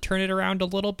able to turn it around a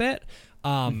little bit.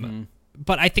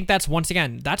 But I think that's, once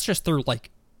again, that's just through like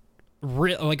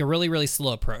a really, really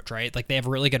slow approach, right? Like they have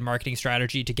a really good marketing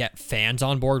strategy to get fans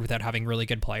on board without having really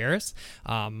good players.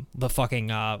 The fucking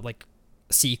like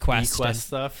Sequest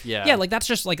stuff, like that's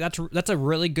just like that's a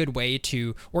really good way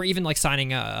to, or even like signing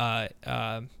their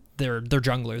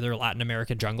jungler, their Latin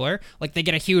American jungler. Like they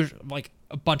get a huge, like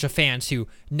a bunch of fans who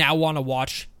now want to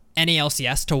watch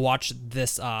NALCS to watch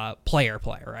this player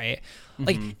play, right?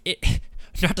 Like it,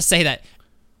 not to say that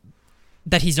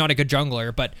he's not a good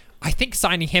jungler, but I think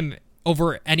signing him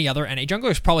over any other NA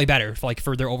jungler is probably better, like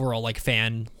for their overall like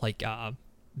fan like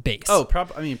base. Oh,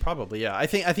 probably, yeah. I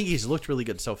think he's looked really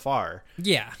good so far.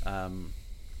 Yeah.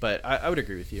 But I would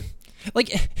agree with you.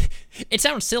 Like, it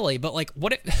sounds silly, but like,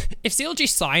 what if CLG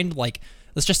signed, like,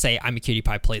 let's just say I'm a Cutie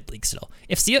Pie played League still.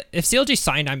 If CLG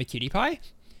signed I'm a Cutie Pie,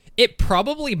 it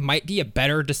probably might be a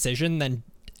better decision than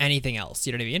anything else.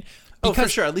 You know what I mean? Because, for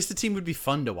sure. At least the team would be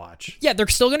fun to watch. Yeah, they're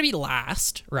still going to be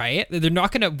last, right? They're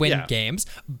not going to win games,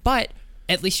 but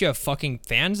at least you have fucking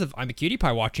fans of I'm a Cutie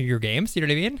Pie watching your games. You know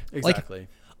what I mean? Exactly.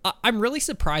 Like, I'm really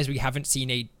surprised we haven't seen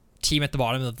a team at the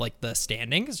bottom of like the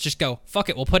standings just go, fuck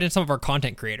it, we'll put in some of our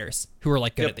content creators who are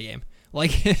like good at the game.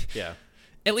 Like,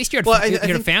 at least you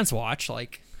had fans watch.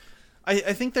 Like,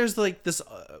 I think there's like this.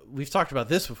 We've talked about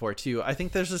this before too. I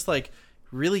think there's this like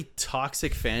really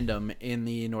toxic fandom in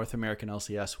the North American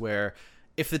LCS where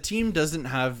if the team doesn't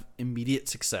have immediate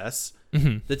success,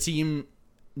 the team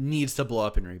needs to blow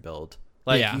up and rebuild.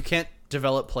 Like you can't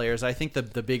develop players. I think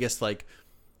the biggest like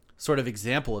sort of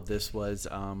example of this was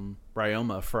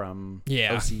Ryoma from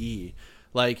Yeah. OCE.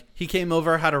 Like, he came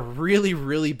over, had a really,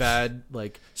 really bad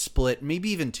like split, maybe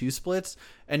even 2 splits,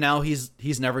 and now he's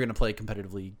never going to play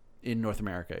competitively in North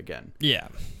America again. Yeah.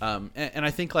 And I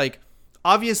think, like,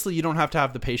 obviously you don't have to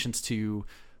have the patience to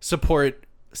support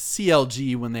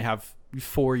CLG when they have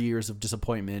 4 years of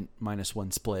disappointment minus 1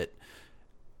 split.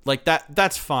 Like,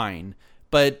 that's fine,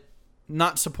 but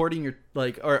not supporting your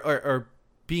like or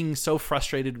being so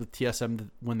frustrated with TSM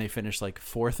when they finish like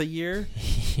 4th a year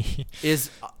is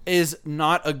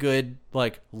not a good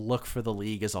like look for the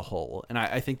league as a whole. And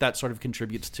I think that sort of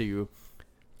contributes to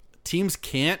teams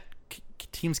can't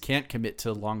commit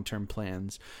to long-term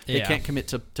plans. They can't commit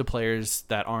to players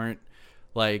that aren't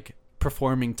like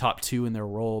performing top 2 in their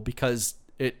role because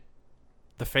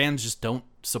the fans just don't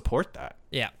support that.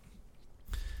 Yeah.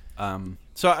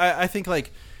 So I think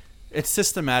like it's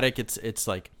systematic. It's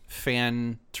like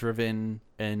fan driven,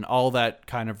 and all that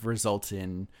kind of results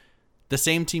in the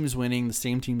same teams winning, the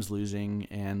same teams losing,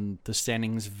 and the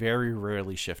standings very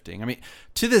rarely shifting. I mean,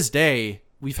 to this day,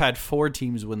 we've had 4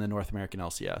 teams win the North American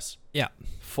LCS. Yeah.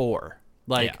 4.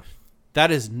 Like,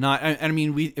 that is not. I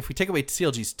mean, if we take away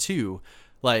CLG's 2,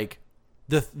 like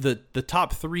the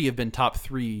top 3 have been top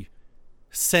 3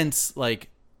 since like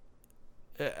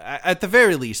at the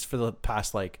very least for the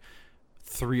past like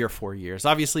 3 or 4 years.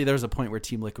 Obviously, there was a point where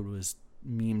Team Liquid was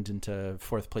memed into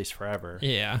 4th place forever.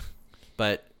 Yeah.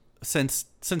 But since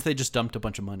they just dumped a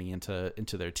bunch of money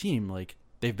into their team, like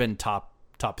they've been top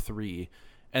 3,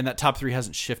 and that top 3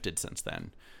 hasn't shifted since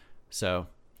then. So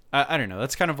I don't know.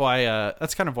 That's kind of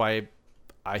why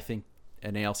I think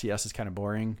an ALCS is kind of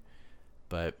boring.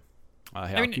 But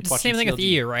I mean, it's the same thing with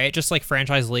EU, right? Just like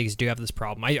franchise leagues do have this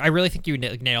problem. I really think you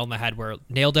nailed it on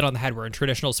the head where in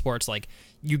traditional sports, like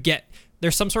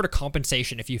there's some sort of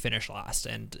compensation if you finish last,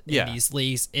 and in these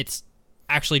leagues, it's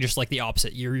actually just like the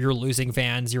opposite. You're losing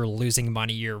fans, you're losing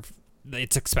money,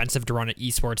 it's expensive to run an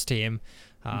esports team.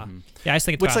 Yeah, I just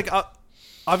think it's which like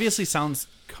obviously sounds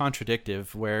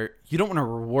contradictive, where you don't want to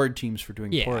reward teams for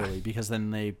doing poorly because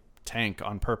then they tank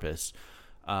on purpose.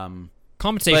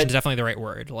 Compensation is definitely the right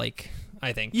word. Like,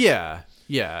 I think. Yeah.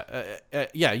 You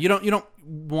don't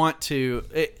want to.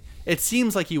 It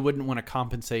seems like you wouldn't want to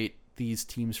compensate these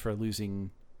teams for losing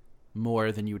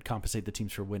more than you would compensate the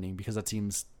teams for winning, because that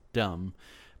seems dumb.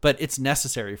 But it's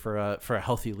necessary for a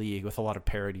healthy league with a lot of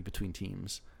parity between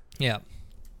teams. Yeah.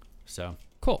 So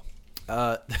cool.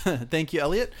 Thank you,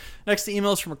 Elliot. Next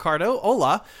email is from Ricardo.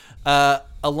 Hola.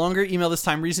 A longer email this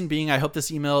time. Reason being, I hope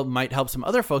this email might help some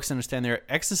other folks understand their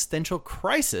existential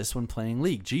crisis when playing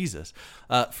League. Jesus.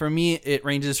 For me, it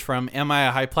ranges from, am I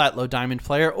a high plat, low diamond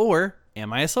player, or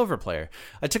am I a silver player?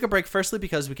 I took a break firstly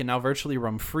because we can now virtually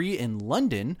roam free in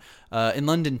London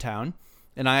town,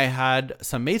 and I had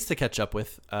some mates to catch up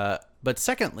with. But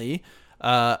secondly,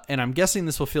 and I'm guessing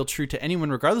this will feel true to anyone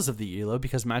regardless of the elo,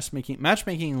 because matchmaking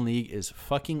in League is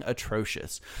fucking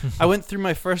atrocious. I went through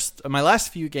my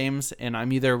last few games, and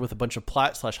I'm either with a bunch of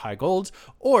plat/high golds,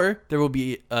 or there will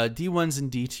be D1s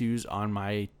and D2s on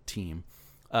my team.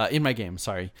 In my game,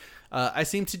 sorry. I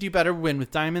seem to do better when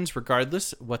with diamonds,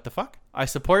 regardless. What the fuck? I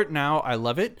support now. I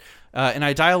love it. And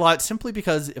I die a lot simply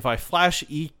because if I flash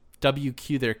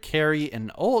WQ their carry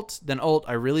and ult,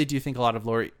 I really do think a lot of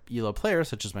lower elo players,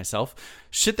 such as myself,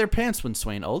 shit their pants when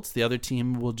Swain ults. The other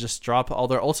team will just drop all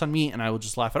their ults on me, and I will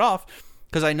just laugh it off,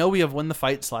 because I know we have won the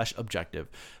fight/objective.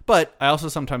 But I also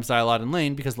sometimes die a lot in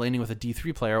lane, because laning with a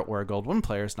D3 player or a gold 1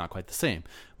 player is not quite the same.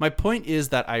 My point is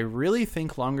that I really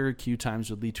think longer queue times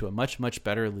would lead to a much, much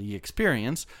better League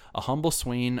experience. A humble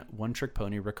Swain, one-trick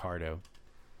pony, Ricardo.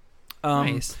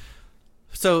 Nice.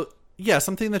 So, yeah,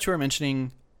 something that you were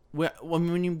mentioning,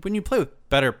 when you play with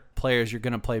better players, you're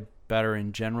going to play better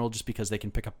in general, just because they can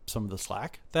pick up some of the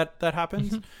slack that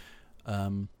happens,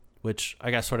 which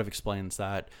I guess sort of explains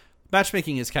that.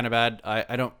 Matchmaking is kind of bad.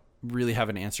 I don't really have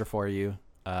an answer for you.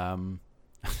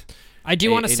 I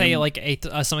do want to say like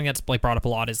something that's like brought up a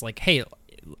lot is like, hey,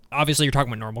 obviously you're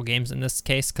talking about normal games in this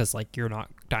case, because like you're not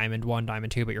Diamond 1,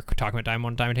 Diamond 2, but you're talking about Diamond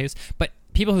 1, Diamond 2s. But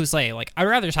people who say like, I'd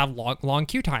rather just have long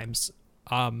queue times,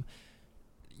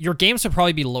 your games would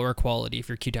probably be lower quality if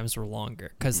your queue times were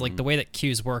longer, because like the way that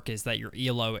queues work is that your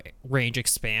elo range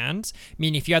expands. I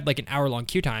mean, if you had like an hour-long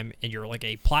queue time and you're like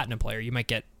a platinum player, you might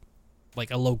get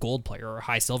like a low gold player or a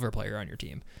high silver player on your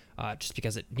team, just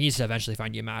because it needs to eventually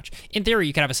find you a match. In theory,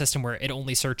 you could have a system where it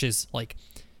only searches, like,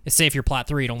 say if you're plat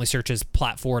 3, it only searches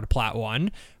plat 4 to plat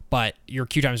 1, but your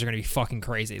queue times are going to be fucking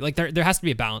crazy. Like, there has to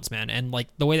be a balance, man. And like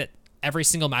the way that every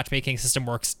single matchmaking system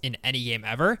works in any game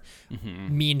ever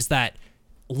means that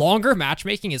longer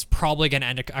matchmaking is probably going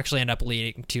to actually end up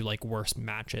leading to like worse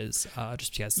matches,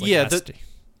 just because. Like, Yeah,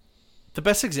 the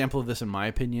best example of this, in my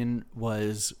opinion,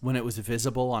 was when it was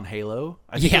visible on Halo.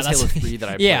 I think it was Halo 3 that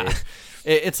I played. Yeah.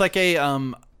 It's like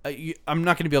I'm not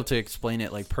going to be able to explain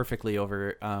it like perfectly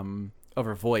over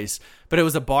voice, but it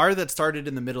was a bar that started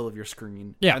in the middle of your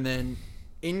screen, and then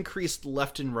increased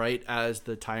left and right as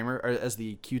the timer or as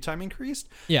the queue time increased.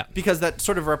 Yeah, because that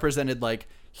sort of represented like,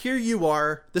 here you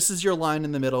are, this is your line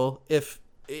in the middle. If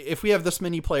we have this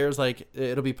many players, like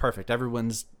it'll be perfect.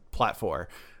 Everyone's plat 4.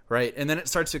 Right, and then it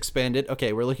starts to expand it.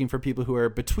 Okay, we're looking for people who are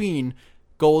between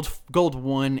gold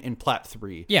 1 and plat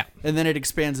 3. Yeah, and then it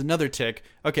expands another tick.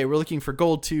 Okay, we're looking for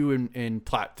gold 2 and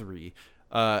plat 3,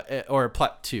 or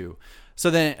plat 2. So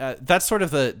then that's sort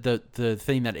of the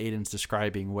thing that Aiden's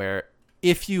describing, where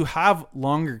if you have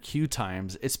longer queue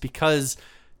times, it's because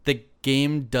the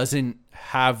game doesn't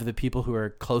have the people who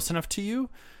are close enough to you,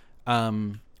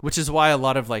 which is why a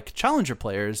lot of like challenger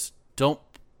players don't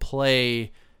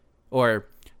play, or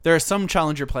there are some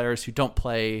challenger players who don't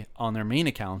play on their main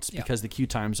accounts because the queue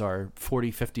times are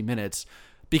 40, 50 minutes.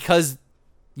 Because,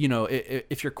 you know,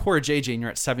 if you're core JJ and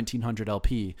you're at 1700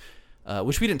 LP,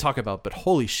 which we didn't talk about, but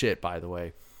holy shit, by the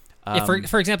way.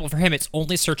 For example, for him, it's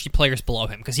only searchy players below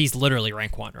him because he's literally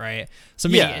rank 1, right? So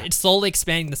it's slowly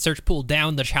expanding the search pool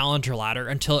down the challenger ladder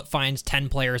until it finds 10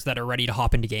 players that are ready to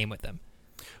hop into game with them.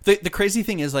 The crazy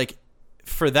thing is, like,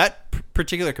 for that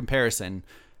particular comparison,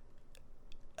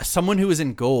 someone who is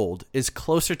in gold is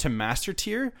closer to master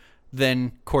tier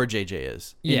than core JJ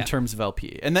is in terms of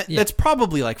LP. And that's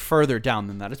probably like further down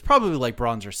than that. It's probably like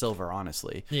bronze or silver,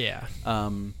 honestly. Yeah.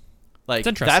 Like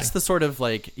that's the sort of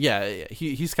like,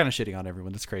 he's kind of shitting on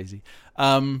everyone. That's crazy.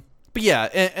 But yeah.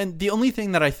 And the only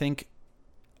thing that I think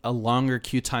a longer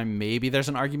queue time, maybe there's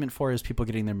an argument for, is people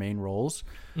getting their main roles.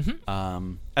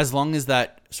 Mm-hmm. As long as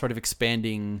that sort of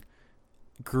expanding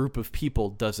group of people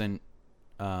doesn't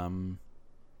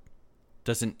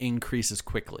increase as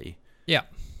quickly. Yeah.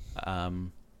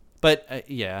 But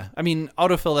I mean,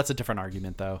 autofill, that's a different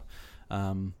argument though.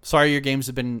 Sorry, your games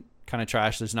have been kind of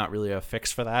trash. There's not really a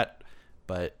fix for that,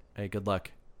 but hey, good luck.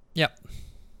 Yep.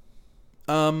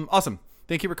 Awesome.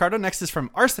 Thank you, Ricardo. Next is from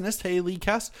Arsonist. Hey,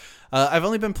 LeagueCast. I've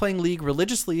only been playing League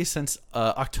religiously since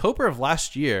October of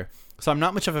last year, so I'm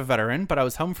not much of a veteran, but I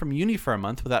was home from uni for a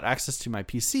month without access to my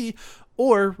PC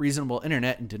or reasonable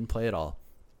internet and didn't play at all.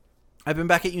 I've been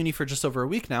back at uni for just over a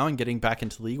week now, and getting back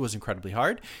into League was incredibly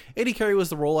hard. AD carry was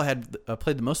the role I had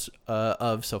played the most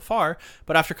of so far,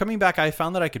 but after coming back, I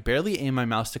found that I could barely aim my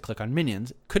mouse to click on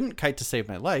minions, couldn't kite to save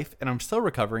my life, and I'm still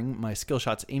recovering my skill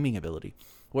shot's aiming ability.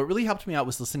 What really helped me out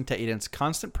was listening to Aiden's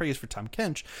constant praise for Tahm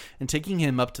Kench and taking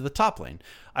him up to the top lane.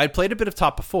 I had played a bit of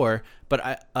top before,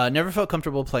 but I never felt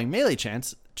comfortable playing melee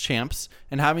champs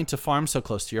and having to farm so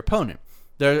close to your opponent.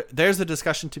 There's a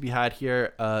discussion to be had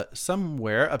here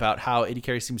somewhere about how AD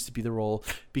carry seems to be the role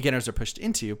beginners are pushed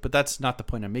into, but that's not the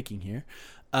point I'm making here.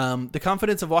 The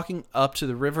confidence of walking up to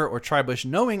the river or tribush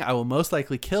knowing I will most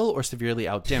likely kill or severely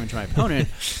outdamage my opponent,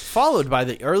 followed by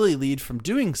the early lead from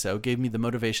doing so, gave me the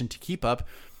motivation to keep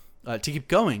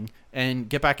going and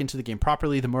get back into the game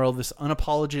properly. The moral of this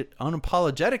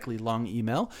unapologetically long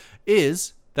email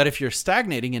is that if you're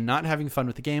stagnating and not having fun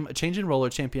with the game, a change in role or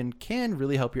champion can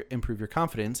really help you improve your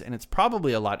confidence, and it's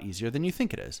probably a lot easier than you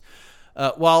think it is.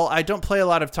 While I don't play a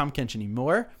lot of Tahm Kench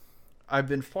anymore, I've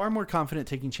been far more confident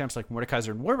taking champs like Mordekaiser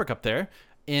and Warwick up there,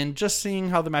 and just seeing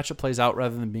how the matchup plays out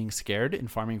rather than being scared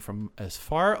and farming from as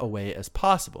far away as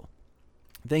possible.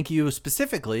 Thank you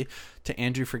specifically to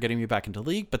Andrew for getting me back into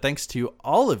League, but thanks to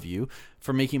all of you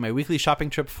for making my weekly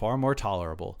shopping trip far more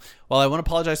tolerable. While I won't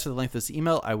apologize for the length of this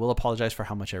email, I will apologize for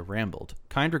how much I rambled.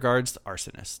 Kind regards,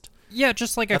 Arsonist. Yeah,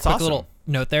 just like a quick little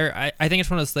note there. I think it's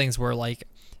one of those things where like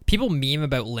people meme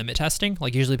about limit testing.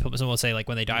 Like usually someone will say like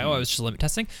when they die, oh, I was just limit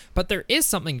testing. But there is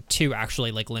something to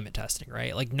actually like limit testing,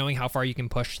 right? Like knowing how far you can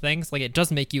push things. Like it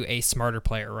does make you a smarter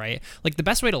player, right? Like the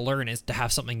best way to learn is to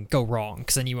have something go wrong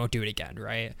because then you won't do it again,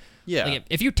 right? Yeah. Like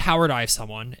if you tower dive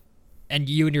someone and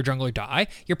you and your jungler die,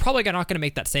 you're probably not going to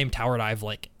make that same tower dive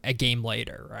like a game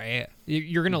later, right?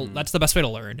 You're going to, that's the best way to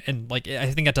learn. And like,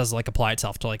 I think that does like apply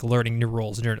itself to like learning new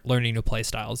rules and learning new play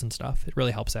styles and stuff. It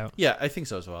really helps out. Yeah, I think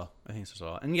so as well.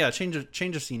 And yeah, change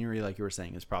of scenery, like you were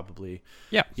saying, is probably,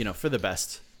 for the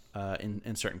best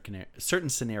in certain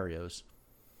scenarios.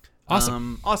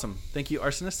 Awesome. Awesome. Thank you,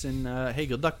 Arsonist. And hey,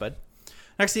 good luck, bud.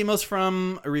 Next email is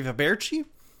from Ariva Berchi.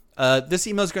 This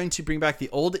email is going to bring back the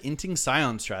old Inting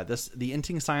Scion strat. The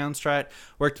Inting Scion strat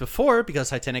worked before because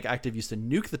Titanic Active used to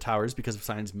nuke the towers because of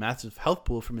Sion's massive health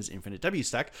pool from his infinite W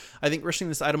stack. I think rushing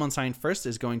this item on Sion first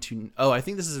is going to... Oh, I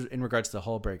think this is in regards to the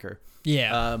Hullbreaker.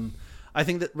 Yeah. I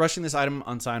think that rushing this item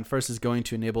on Sion first is going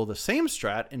to enable the same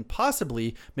strat and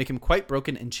possibly make him quite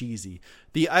broken and cheesy.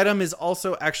 The item is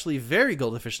also actually very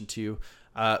gold efficient too,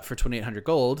 for 2,800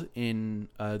 gold in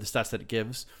the stats that it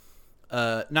gives.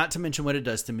 Not to mention what it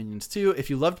does to minions too. If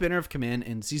you loved Banner of Command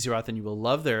and Zizirath, then you will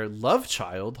love their love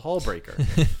child,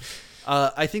 Hullbreaker.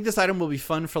 I think this item will be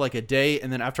fun for like a day,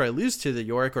 and then after I lose to the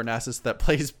Yorick or Nasus that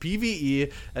plays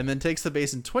PvE and then takes the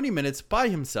base in 20 minutes by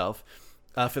himself,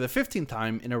 for the 15th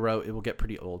time in a row, it will get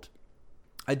pretty old.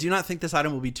 I do not think this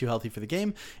item will be too healthy for the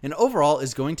game, and overall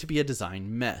is going to be a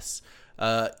design mess.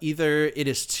 Either it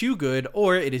is too good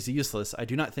or it is useless. I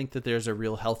do not think that there's a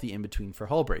real healthy in between for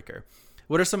Hullbreaker.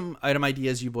 What are some item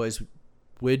ideas you boys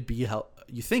would be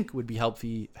you think would be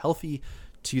healthy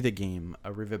to the game?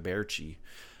 Arrivederci.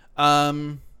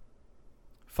 So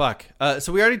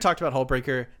we already talked about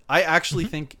Hullbreaker. I actually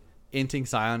think inting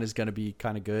Sion is going to be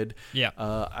kind of good. Yeah.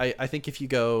 I think if you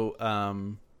go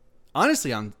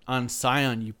honestly on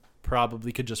Sion, you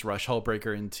probably could just rush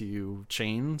Hullbreaker into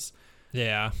chains.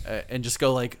 Yeah. And just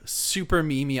go like super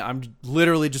memey. I'm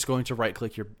literally just going to right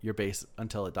click your base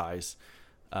until it dies.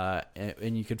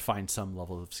 And you could find some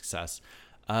level of success.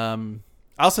 I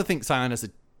also think Sion as a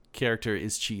character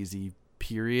is cheesy,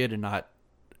 period, and not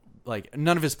like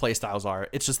none of his play styles are.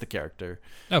 It's just the character.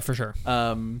 Oh, for sure.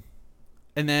 And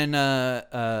then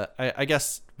I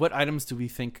guess what items do we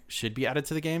think should be added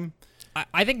to the game?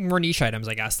 I think more niche items,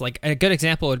 I guess. Like a good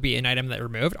example would be an item that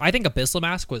removed. I think Abyssal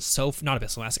Mask was not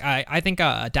Abyssal Mask. I think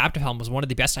Adaptive Helm was one of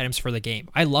the best items for the game.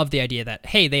 I love the idea that,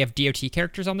 hey, they have DOT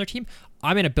characters on their team.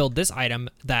 I'm going to build this item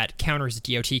that counters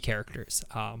DOT characters.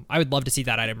 I would love to see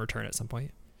that item return at some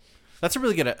point. That's a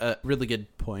really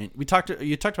good point. You talked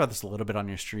about this a little bit on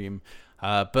your stream,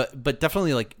 but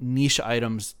definitely like niche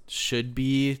items should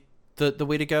be the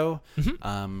way to go.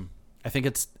 Mm-hmm. I think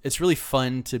it's really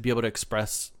fun to be able to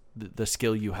express the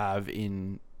skill you have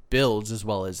in builds as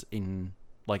well as in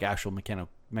like actual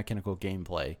mechanical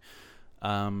gameplay.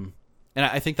 And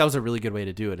I think that was a really good way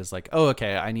to do it. Is like, oh,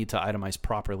 okay, I need to itemize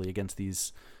properly against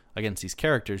these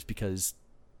characters because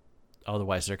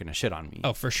otherwise they're gonna shit on me.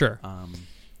 Oh, for sure.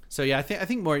 So yeah, I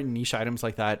think more niche items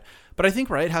like that. But I think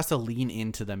Riot has to lean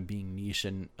into them being niche,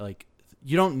 and like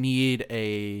you don't need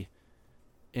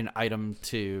an item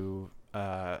to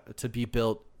be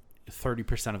built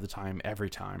 30% of the time every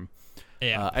time.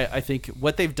 Yeah. I think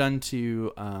what they've done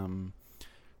to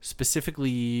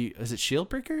specifically, is it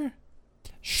Shieldbreaker?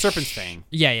 Serpent's Fang.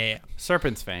 Yeah.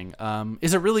 Serpent's Fang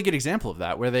is a really good example of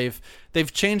that, where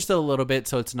they've changed it a little bit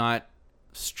so it's not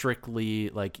strictly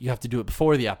like you have to do it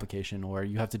before the application or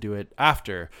you have to do it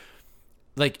after.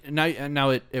 Like now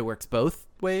it works both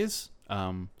ways.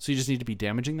 So you just need to be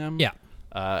damaging them.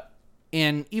 Yeah.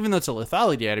 And even though it's a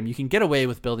lethality item, you can get away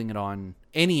with building it on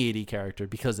any AD character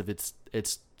because of its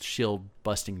shield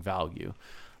busting value.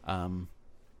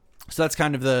 So that's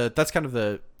kind of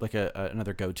the like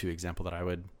another go-to example that I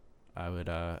would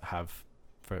have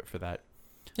for that.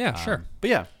 Yeah, sure. But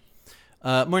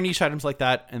yeah, more niche items like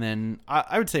that, and then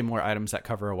I would say more items that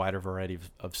cover a wider variety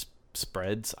of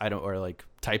spreads. Or like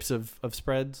types of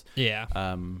spreads.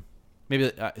 Yeah.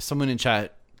 Maybe someone in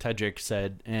chat, Tedric,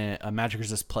 said a magic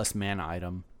resist plus mana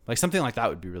item, like something like that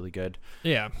would be really good.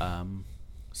 Yeah.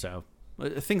 So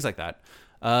things like that.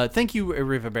 Thank you,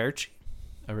 Arrivederci.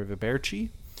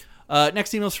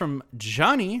 Next email's from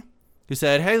Johnny, who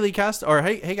said, "Hey Leecast, or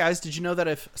hey guys, did you know that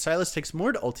if Sylas takes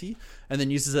Mord ulti and then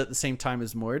uses it at the same time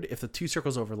as Mord, if the two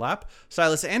circles overlap,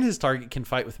 Sylas and his target can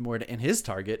fight with Mord and his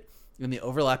target in the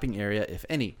overlapping area, if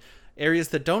any. Areas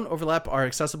that don't overlap are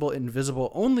accessible and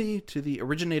visible only to the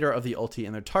originator of the ulti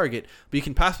and their target, but you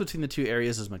can pass between the two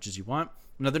areas as much as you want.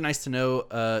 Another nice to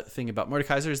know thing about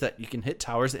Mordekaiser is that you can hit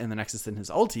towers and the Nexus in his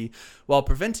ulti while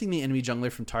preventing the enemy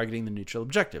jungler from targeting the neutral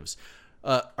objectives.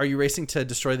 Are you racing to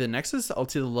destroy the Nexus?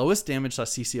 Ulti the lowest damage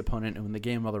 /CC opponent and win the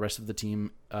game while the rest of the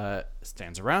team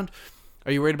stands around.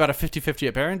 Are you worried about a 50-50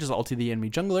 at Baron? Just ulti the enemy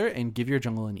jungler and give your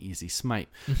jungle an easy smite.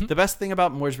 Mm-hmm. The best thing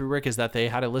about Mord's rework is that they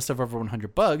had a list of over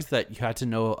 100 bugs that you had to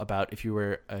know about if you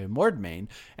were a Mord main.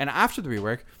 And after the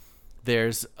rework,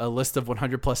 there's a list of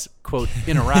 100 plus, quote,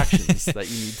 interactions that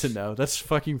you need to know. That's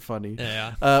fucking funny.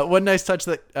 Yeah. One nice touch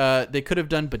that they could have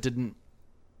done but didn't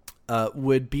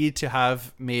would be to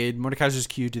have made Mordekaiser's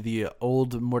Q to the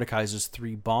old Mordekaiser's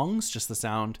 3 bongs, just the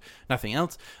sound, nothing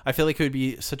else. I feel like it would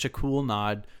be such a cool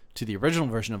nod to the original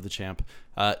version of the champ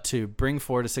to bring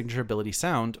forward a signature ability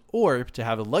sound, or to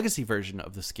have a legacy version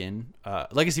of the skin,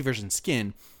 legacy version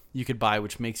skin you could buy,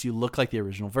 which makes you look like the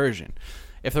original version.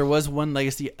 If there was one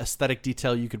legacy aesthetic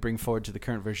detail you could bring forward to the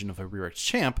current version of a reworked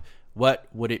champ, what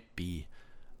would it be?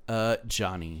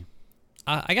 Johnny.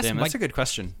 I guess Damn, my, that's a good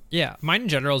question. yeah, mine in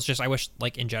general is just I wish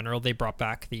like in general they brought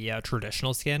back the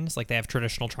traditional skins. Like they have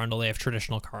traditional Trundle, they have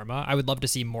traditional Karma. I would love to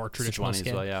see more traditional Sejuani skin.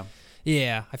 as well, yeah.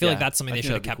 Yeah, I feel like Yeah, that's something I they think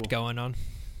should have that'd be kept cool. going on.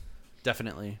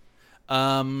 Definitely.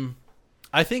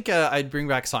 I think I'd bring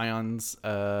back Scion's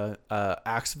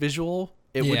axe visual.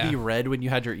 It would Yeah. be red when you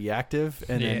had your E active,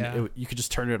 and Yeah. then you could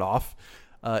just turn it off.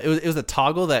 It was a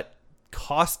toggle that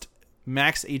cost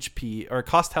max HP or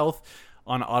cost health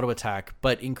on auto attack,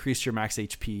 but increased your max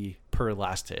HP per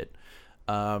last hit.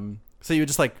 So you would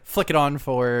just like flick it on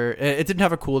for it didn't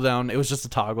have a cooldown. It was just a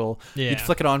toggle. Yeah. You'd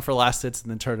flick it on for last hits and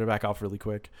then turn it back off really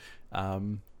quick.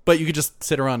 But you could just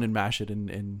sit around and mash it,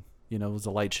 and you know, it was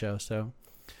a light show. So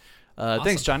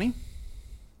thanks, Johnny.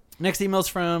 Next email's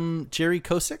from Jerry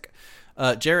Kosick.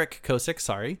 Jarek Kosick,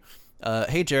 sorry.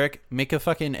 Hey, Jarek, make a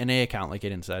fucking NA account like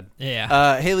Aiden said.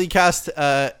 Yeah. Hey,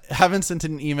 Leaguecast, haven't sent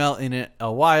an email in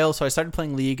a while, so I started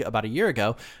playing League about a year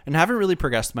ago and haven't really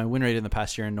progressed. My win rate in the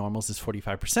past year in normals is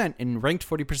 45%, in ranked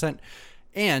 40%,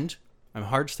 and I'm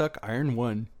hard stuck Iron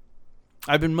 1.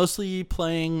 I've been mostly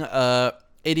playing AD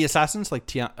Assassins like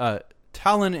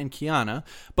Talon and Kiana,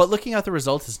 but looking at the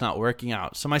results, it's not working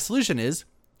out. So my solution is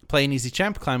play an easy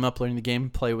champ, climb up, learn the game,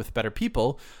 play with better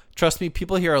people. Trust me,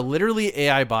 people here are literally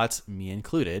AI bots, me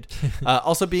included.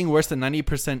 Also, being worse than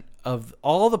 90% of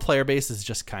all the player base is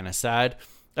just kind of sad.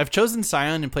 I've chosen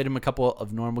Scion and played him a couple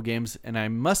of normal games, and I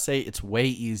must say it's way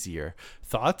easier.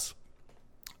 Thoughts?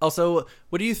 Also,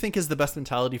 what do you think is the best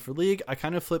mentality for League? I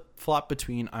kind of flip-flop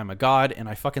between I'm a god and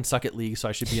I fucking suck at League, so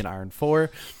I should be an Iron 4.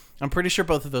 I'm pretty sure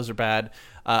both of those are bad.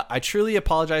 I truly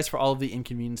apologize for all of the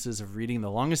inconveniences of reading the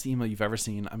longest email you've ever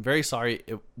seen. I'm very sorry.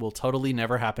 It will totally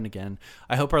never happen again.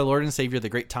 I hope our Lord and Savior, the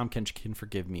great Tom Kench, can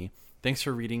forgive me. Thanks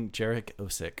for reading, Jarek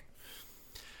Osick.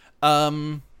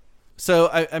 So,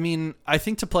 I mean, I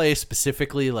think to play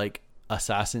specifically like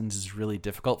Assassins is really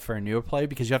difficult for a newer play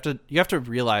because you have to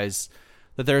realize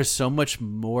that there is so much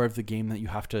more of the game that you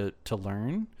have to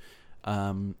learn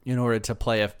in order to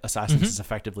play Assassins as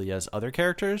effectively as other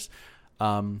characters.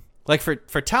 Like for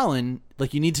Talon,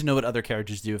 like you need to know what other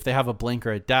characters do. If they have a blink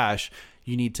or a dash,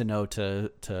 you need to know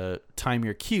to time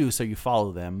your Q so you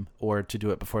follow them, or to do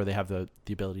it before they have the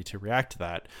ability to react to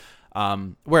that.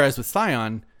 Whereas with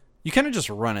Scion, you kind of just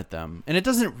run at them, and it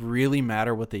doesn't really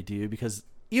matter what they do because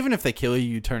even if they kill you,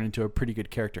 you turn into a pretty good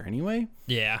character anyway.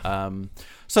 Yeah.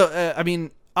 So I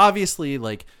mean, obviously,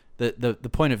 like the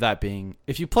point of that being,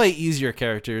 if you play easier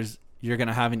characters, you're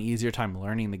gonna have an easier time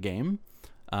learning the game,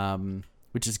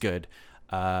 which is good.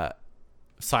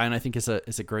 Scion, I think, is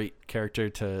a great character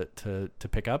to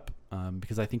pick up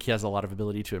because I think he has a lot of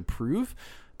ability to improve,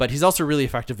 but he's also really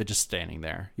effective at just standing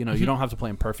there. You know, you don't have to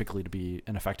play him perfectly to be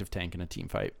an effective tank in a team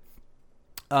fight.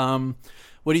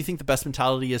 What do you think the best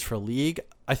mentality is for League?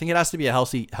 I think it has to be a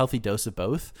healthy dose of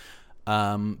both.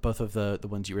 Both of the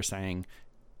ones you were saying.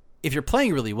 If you're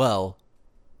playing really well,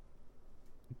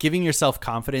 giving yourself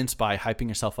confidence by hyping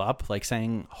yourself up, like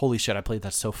saying, "Holy shit, I played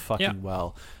that so fucking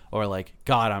well," or like,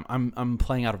 "God, I'm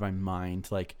playing out of my mind."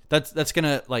 Like that's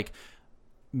gonna like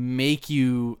make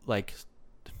you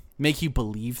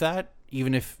believe that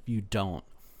even if you don't.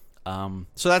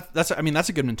 So that's I mean, that's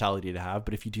a good mentality to have,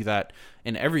 but if you do that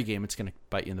in every game, it's gonna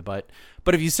bite you in the butt.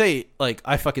 But if you say like,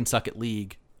 "I fucking suck at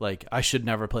League, like I should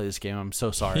never play this game, I'm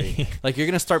so sorry," like you're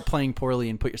gonna start playing poorly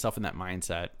and put yourself in that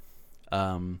mindset.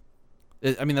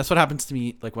 I mean, that's what happens to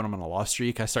me. Like when I'm on a loss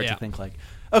streak, I start to think like,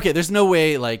 okay, there's no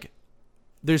way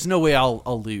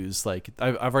I'll lose. Like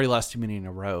I've already lost too many in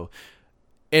a row,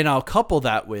 and I'll couple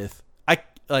that with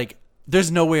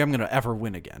there's no way I'm gonna ever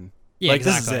win again. Yeah, like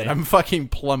exactly. This is it. I'm fucking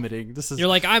plummeting. You're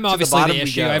like, I'm to obviously bottom the we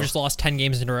issue. go. I've just lost 10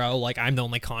 games in a row. Like I'm the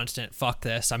only constant. Fuck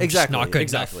this. I'm just not good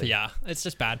enough. Yeah, it's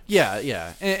just bad.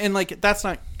 Yeah, and like that's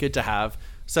not good to have.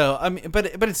 So I mean,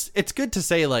 but it's good to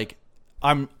say like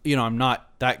I'm not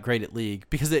that great at League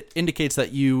because it indicates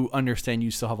that you understand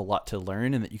you still have a lot to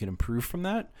learn and that you can improve from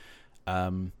that.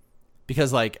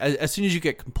 Because like as soon as you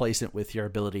get complacent with your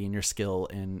ability and your skill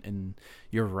and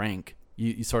your rank,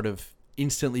 you sort of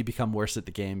instantly become worse at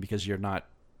the game because you're not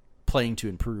playing to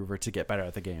improve or to get better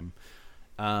at the game.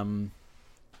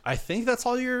 I think that's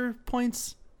all your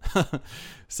points.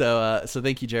 So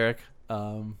thank you, Jarek.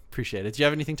 Appreciate it. Do you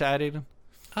have anything to add, Aiden?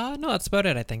 No, that's about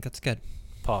it. I think that's good.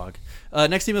 Pog.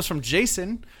 Next email is from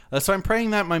Jason. So I'm praying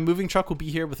that my moving truck will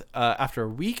be here with after a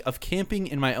week of camping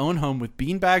in my own home with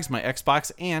beanbags, my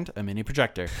Xbox, and a mini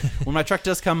projector. When my truck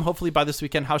does come, hopefully by this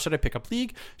weekend, how should I pick up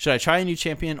League? Should I try a new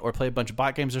champion or play a bunch of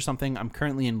bot games or something? I'm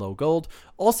currently in low gold.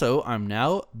 Also, I'm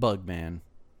now Bugman.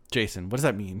 Jason, what does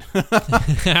that mean?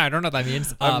 I don't know what that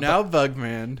means. I'm now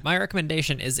Bugman. My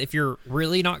recommendation is if you're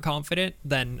really not confident,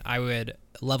 then I would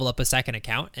level up a second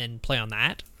account and play on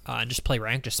that. And just play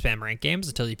rank, just spam rank games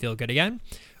until you feel good again.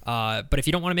 But if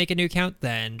you don't want to make a new account,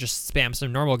 then just spam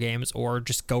some normal games or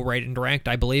just go right into ranked.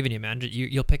 I believe in you, man.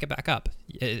 You'll pick it back up.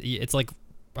 It's like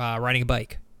riding a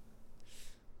bike.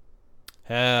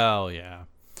 Hell yeah.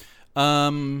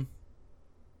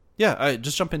 Yeah,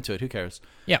 just jump into it. Who cares?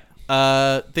 Yeah.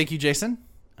 Thank you, Jason.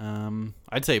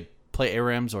 I'd say play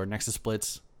ARAMs or Nexus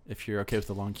Splits if you're okay with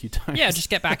the long queue times. Yeah, just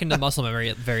get back into muscle memory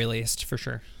at the very least, for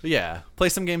sure. But yeah, play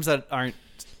some games that aren't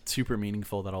super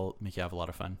meaningful that'll make you have a lot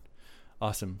of fun.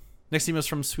 Awesome. Next email is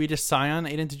from Swedish Scion.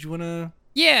 Aiden, did you want to...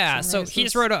 Yeah, so he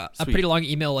just wrote a pretty long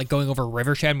email like going over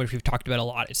Rivershed, which we've talked about a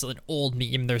lot. It's an old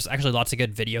meme. There's actually lots of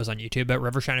good videos on YouTube about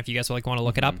Rivershed if you guys want to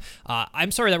look it up.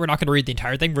 I'm sorry that we're not going to read the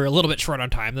entire thing. We're a little bit short on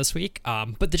time this week.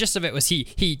 But the gist of it was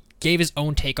he gave his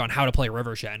own take on how to play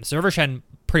Rivershed. So Rivershed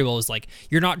pretty well is like,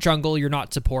 you're not jungle, you're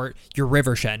not support, you're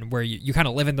Rivershed, where you kind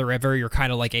of live in the river. You're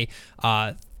kind of like a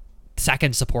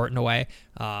second support in a way.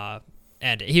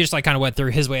 And he just like kind of went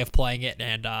through his way of playing it,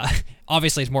 and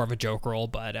obviously it's more of a joke role,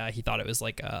 but he thought it was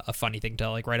like a funny thing to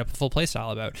like write up a full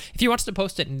playstyle about. If he wants to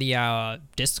post it in the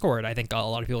Discord, I think a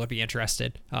lot of people would be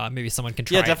interested. Maybe someone can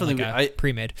try definitely. it like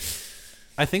pre-made.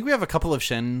 I think we have a couple of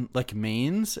Shen like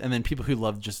mains, and then people who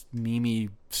love just memey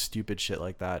stupid shit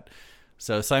like that.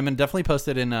 So Simon definitely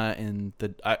posted in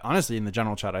the honestly in the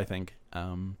general chat, I think.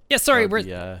 Yeah, sorry,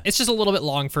 it's just a little bit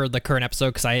long for the current episode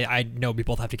because I know we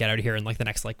both have to get out of here in like the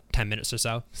next like 10 minutes or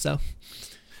so. So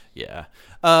yeah.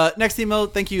 Next email.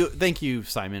 Thank you,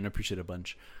 Simon. Appreciate it a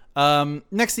bunch.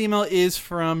 Next email is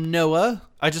from Noah.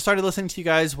 I just started listening to you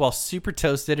guys while super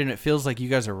toasted, and it feels like you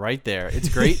guys are right there. It's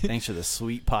great. Thanks for the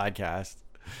sweet podcast.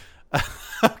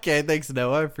 Okay, thanks,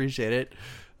 Noah. I appreciate it.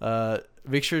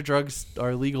 Make sure drugs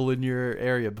are legal in your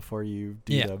area before you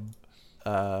do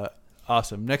them.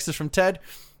 Awesome. Next is from Ted.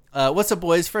 What's up,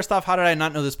 boys? First off, how did I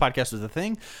not know this podcast was a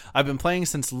thing? I've been playing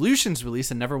since Lucian's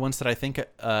release, and never once did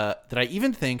I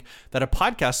even think that a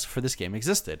podcast for this game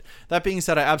existed. That being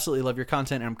said, I absolutely love your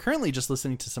content, and I'm currently just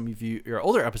listening to some of your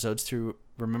older episodes to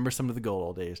remember some of the good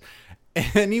old days.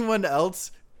 Anyone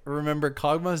else remember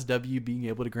Kog'Maw's W being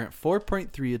able to grant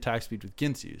 4.3 attack speed with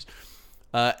Ginsu's?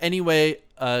 Anyway,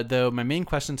 though, my main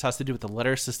questions has to do with the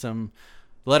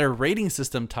letter rating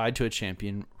system tied to a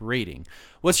champion rating.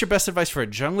 What's your best advice for a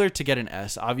jungler to get an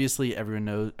S? Obviously,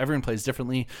 everyone plays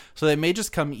differently, so they may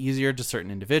just come easier to certain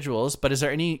individuals, but is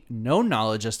there any known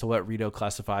knowledge as to what Rito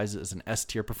classifies as an S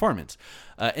tier performance?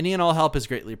 Any and all help is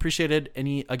greatly appreciated.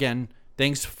 Again,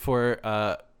 thanks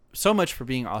for so much for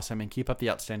being awesome, and keep up the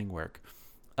outstanding work.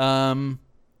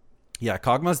 Yeah,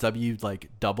 Kog'Maw's W, like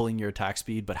doubling your attack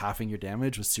speed but halving your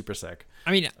damage, was super sick.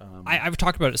 I mean, I've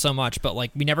talked about it so much, but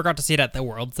like we never got to see it at the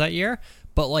Worlds that year.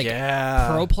 But like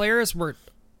pro players were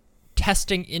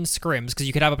testing in scrims because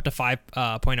you could have up to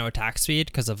 5.0 attack speed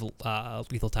because of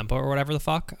lethal tempo or whatever the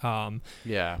fuck.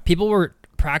 People were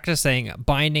practicing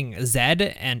binding Z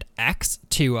and X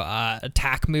to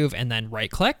attack move and then right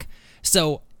click.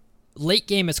 So late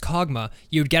game as Kog'Maw,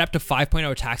 you'd get up to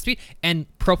 5.0 attack speed, and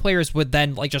pro players would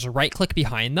then like just right click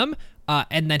behind them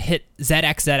and then hit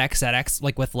ZX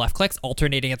like with left clicks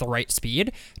alternating at the right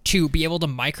speed to be able to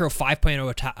micro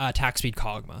 5.0 attack speed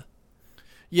Kog'Maw.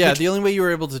 Yeah, the only way you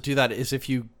were able to do that is if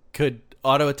you could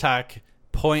auto attack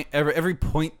every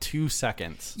 0.2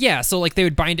 seconds. Yeah, so like they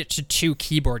would bind it to 2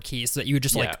 keyboard keys so that you would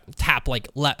just like tap like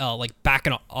back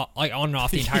and like on and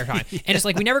off the entire time. And it's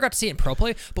like we never got to see it in pro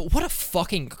play, but what a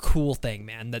fucking cool thing,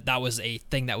 man! That was a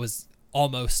thing that was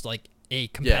almost like a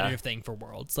competitive thing for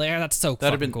Worlds. Like that's so cool.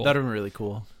 That'd have been really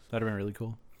cool.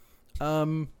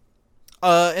 And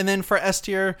then for S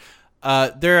tier,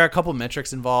 there are a couple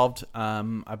metrics involved.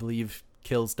 I believe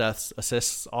kills, deaths,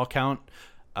 assists all count.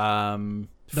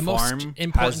 The most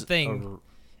important thing.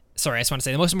 Sorry, I just want to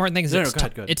say the most important thing is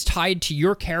it's tied to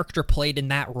your character played in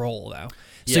that role, though.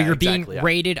 So you're being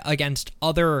rated against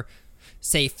other,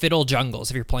 say, Fiddle jungles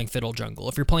if you're playing Fiddle jungle.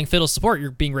 If you're playing Fiddle support,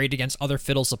 you're being rated against other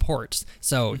Fiddle supports.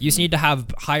 So you just need to have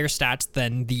higher stats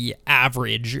than the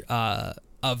average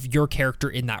of your character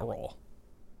in that role.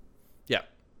 Yeah.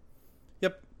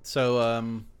 Yep.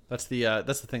 So that's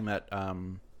the thing that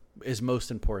is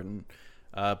most important.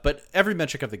 But every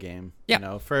metric of the game, you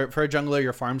know, for a jungler,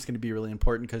 your farm's going to be really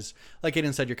important because, like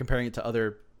Aiden said, you're comparing it to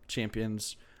other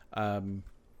champions in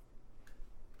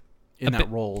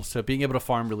that role. So being able to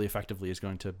farm really effectively is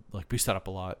going to like boost that up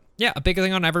a lot. Yeah, a big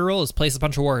thing on every role is place a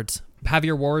bunch of wards. Have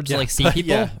your wards like see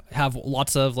people, have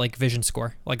lots of like vision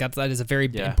score. Like that is a very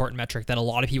important metric that a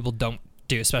lot of people don't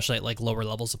do, especially at like lower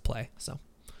levels of play. So.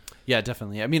 Yeah,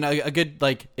 definitely. I mean, a good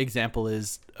like example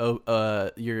is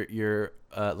your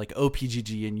like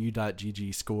OPGG and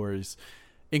U.GG scores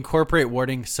incorporate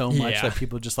wording so much Yeah. that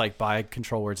people just like buy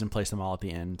control words and place them all at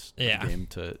the end of Yeah. the game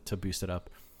to boost it up.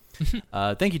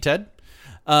 Thank you, Ted.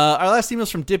 Our last email is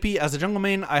from Dippy. As a jungle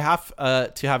main, I have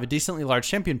to have a decently large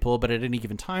champion pool, but at any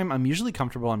given time, I'm usually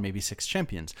comfortable on maybe 6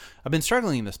 champions. I've been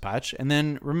struggling in this patch, and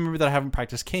then remember that I haven't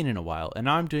practiced Kayn in a while, and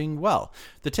now I'm doing well.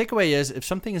 The takeaway is, if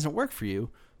something doesn't work for you,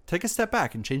 take a step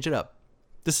back and change it up.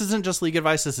 This isn't just league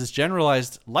advice, this is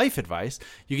generalized life advice.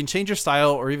 You can change your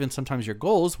style or even sometimes your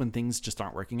goals when things just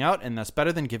aren't working out, and that's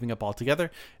better than giving up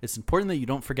altogether. It's important that you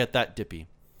don't forget that, Dippy.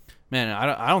 Man,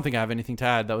 I don't think I have anything to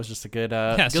add. That was just a good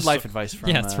it's good just life advice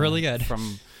from it's really good.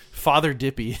 from Father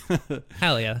Dippy.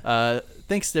 Hell yeah.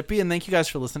 Thanks, Dippy, and thank you guys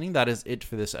for listening. That is it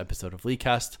for this episode of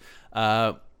Leaguecast.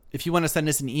 If you want to send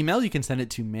us an email, you can send it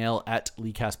to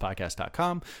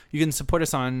mail@leaguecastpodcast.com. You can support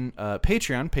us on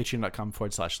Patreon,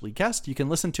 patreon.com/Leaguecast. You can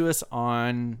listen to us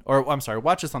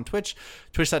watch us on Twitch,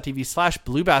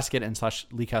 twitch.tv/bluebasket and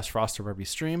 /LeaguecastFrost where we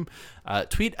stream.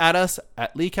 Tweet at us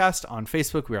at Leaguecast. On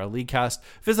Facebook, we are Leaguecast.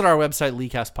 Visit our website,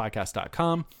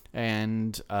 leaguecastpodcast.com.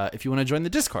 And if you want to join the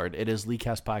Discord, it is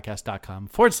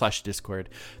leaguecastpodcast.com/Discord.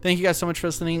 Thank you guys so much for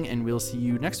listening, and we'll see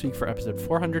you next week for episode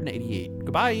 488.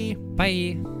 Goodbye.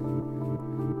 Bye.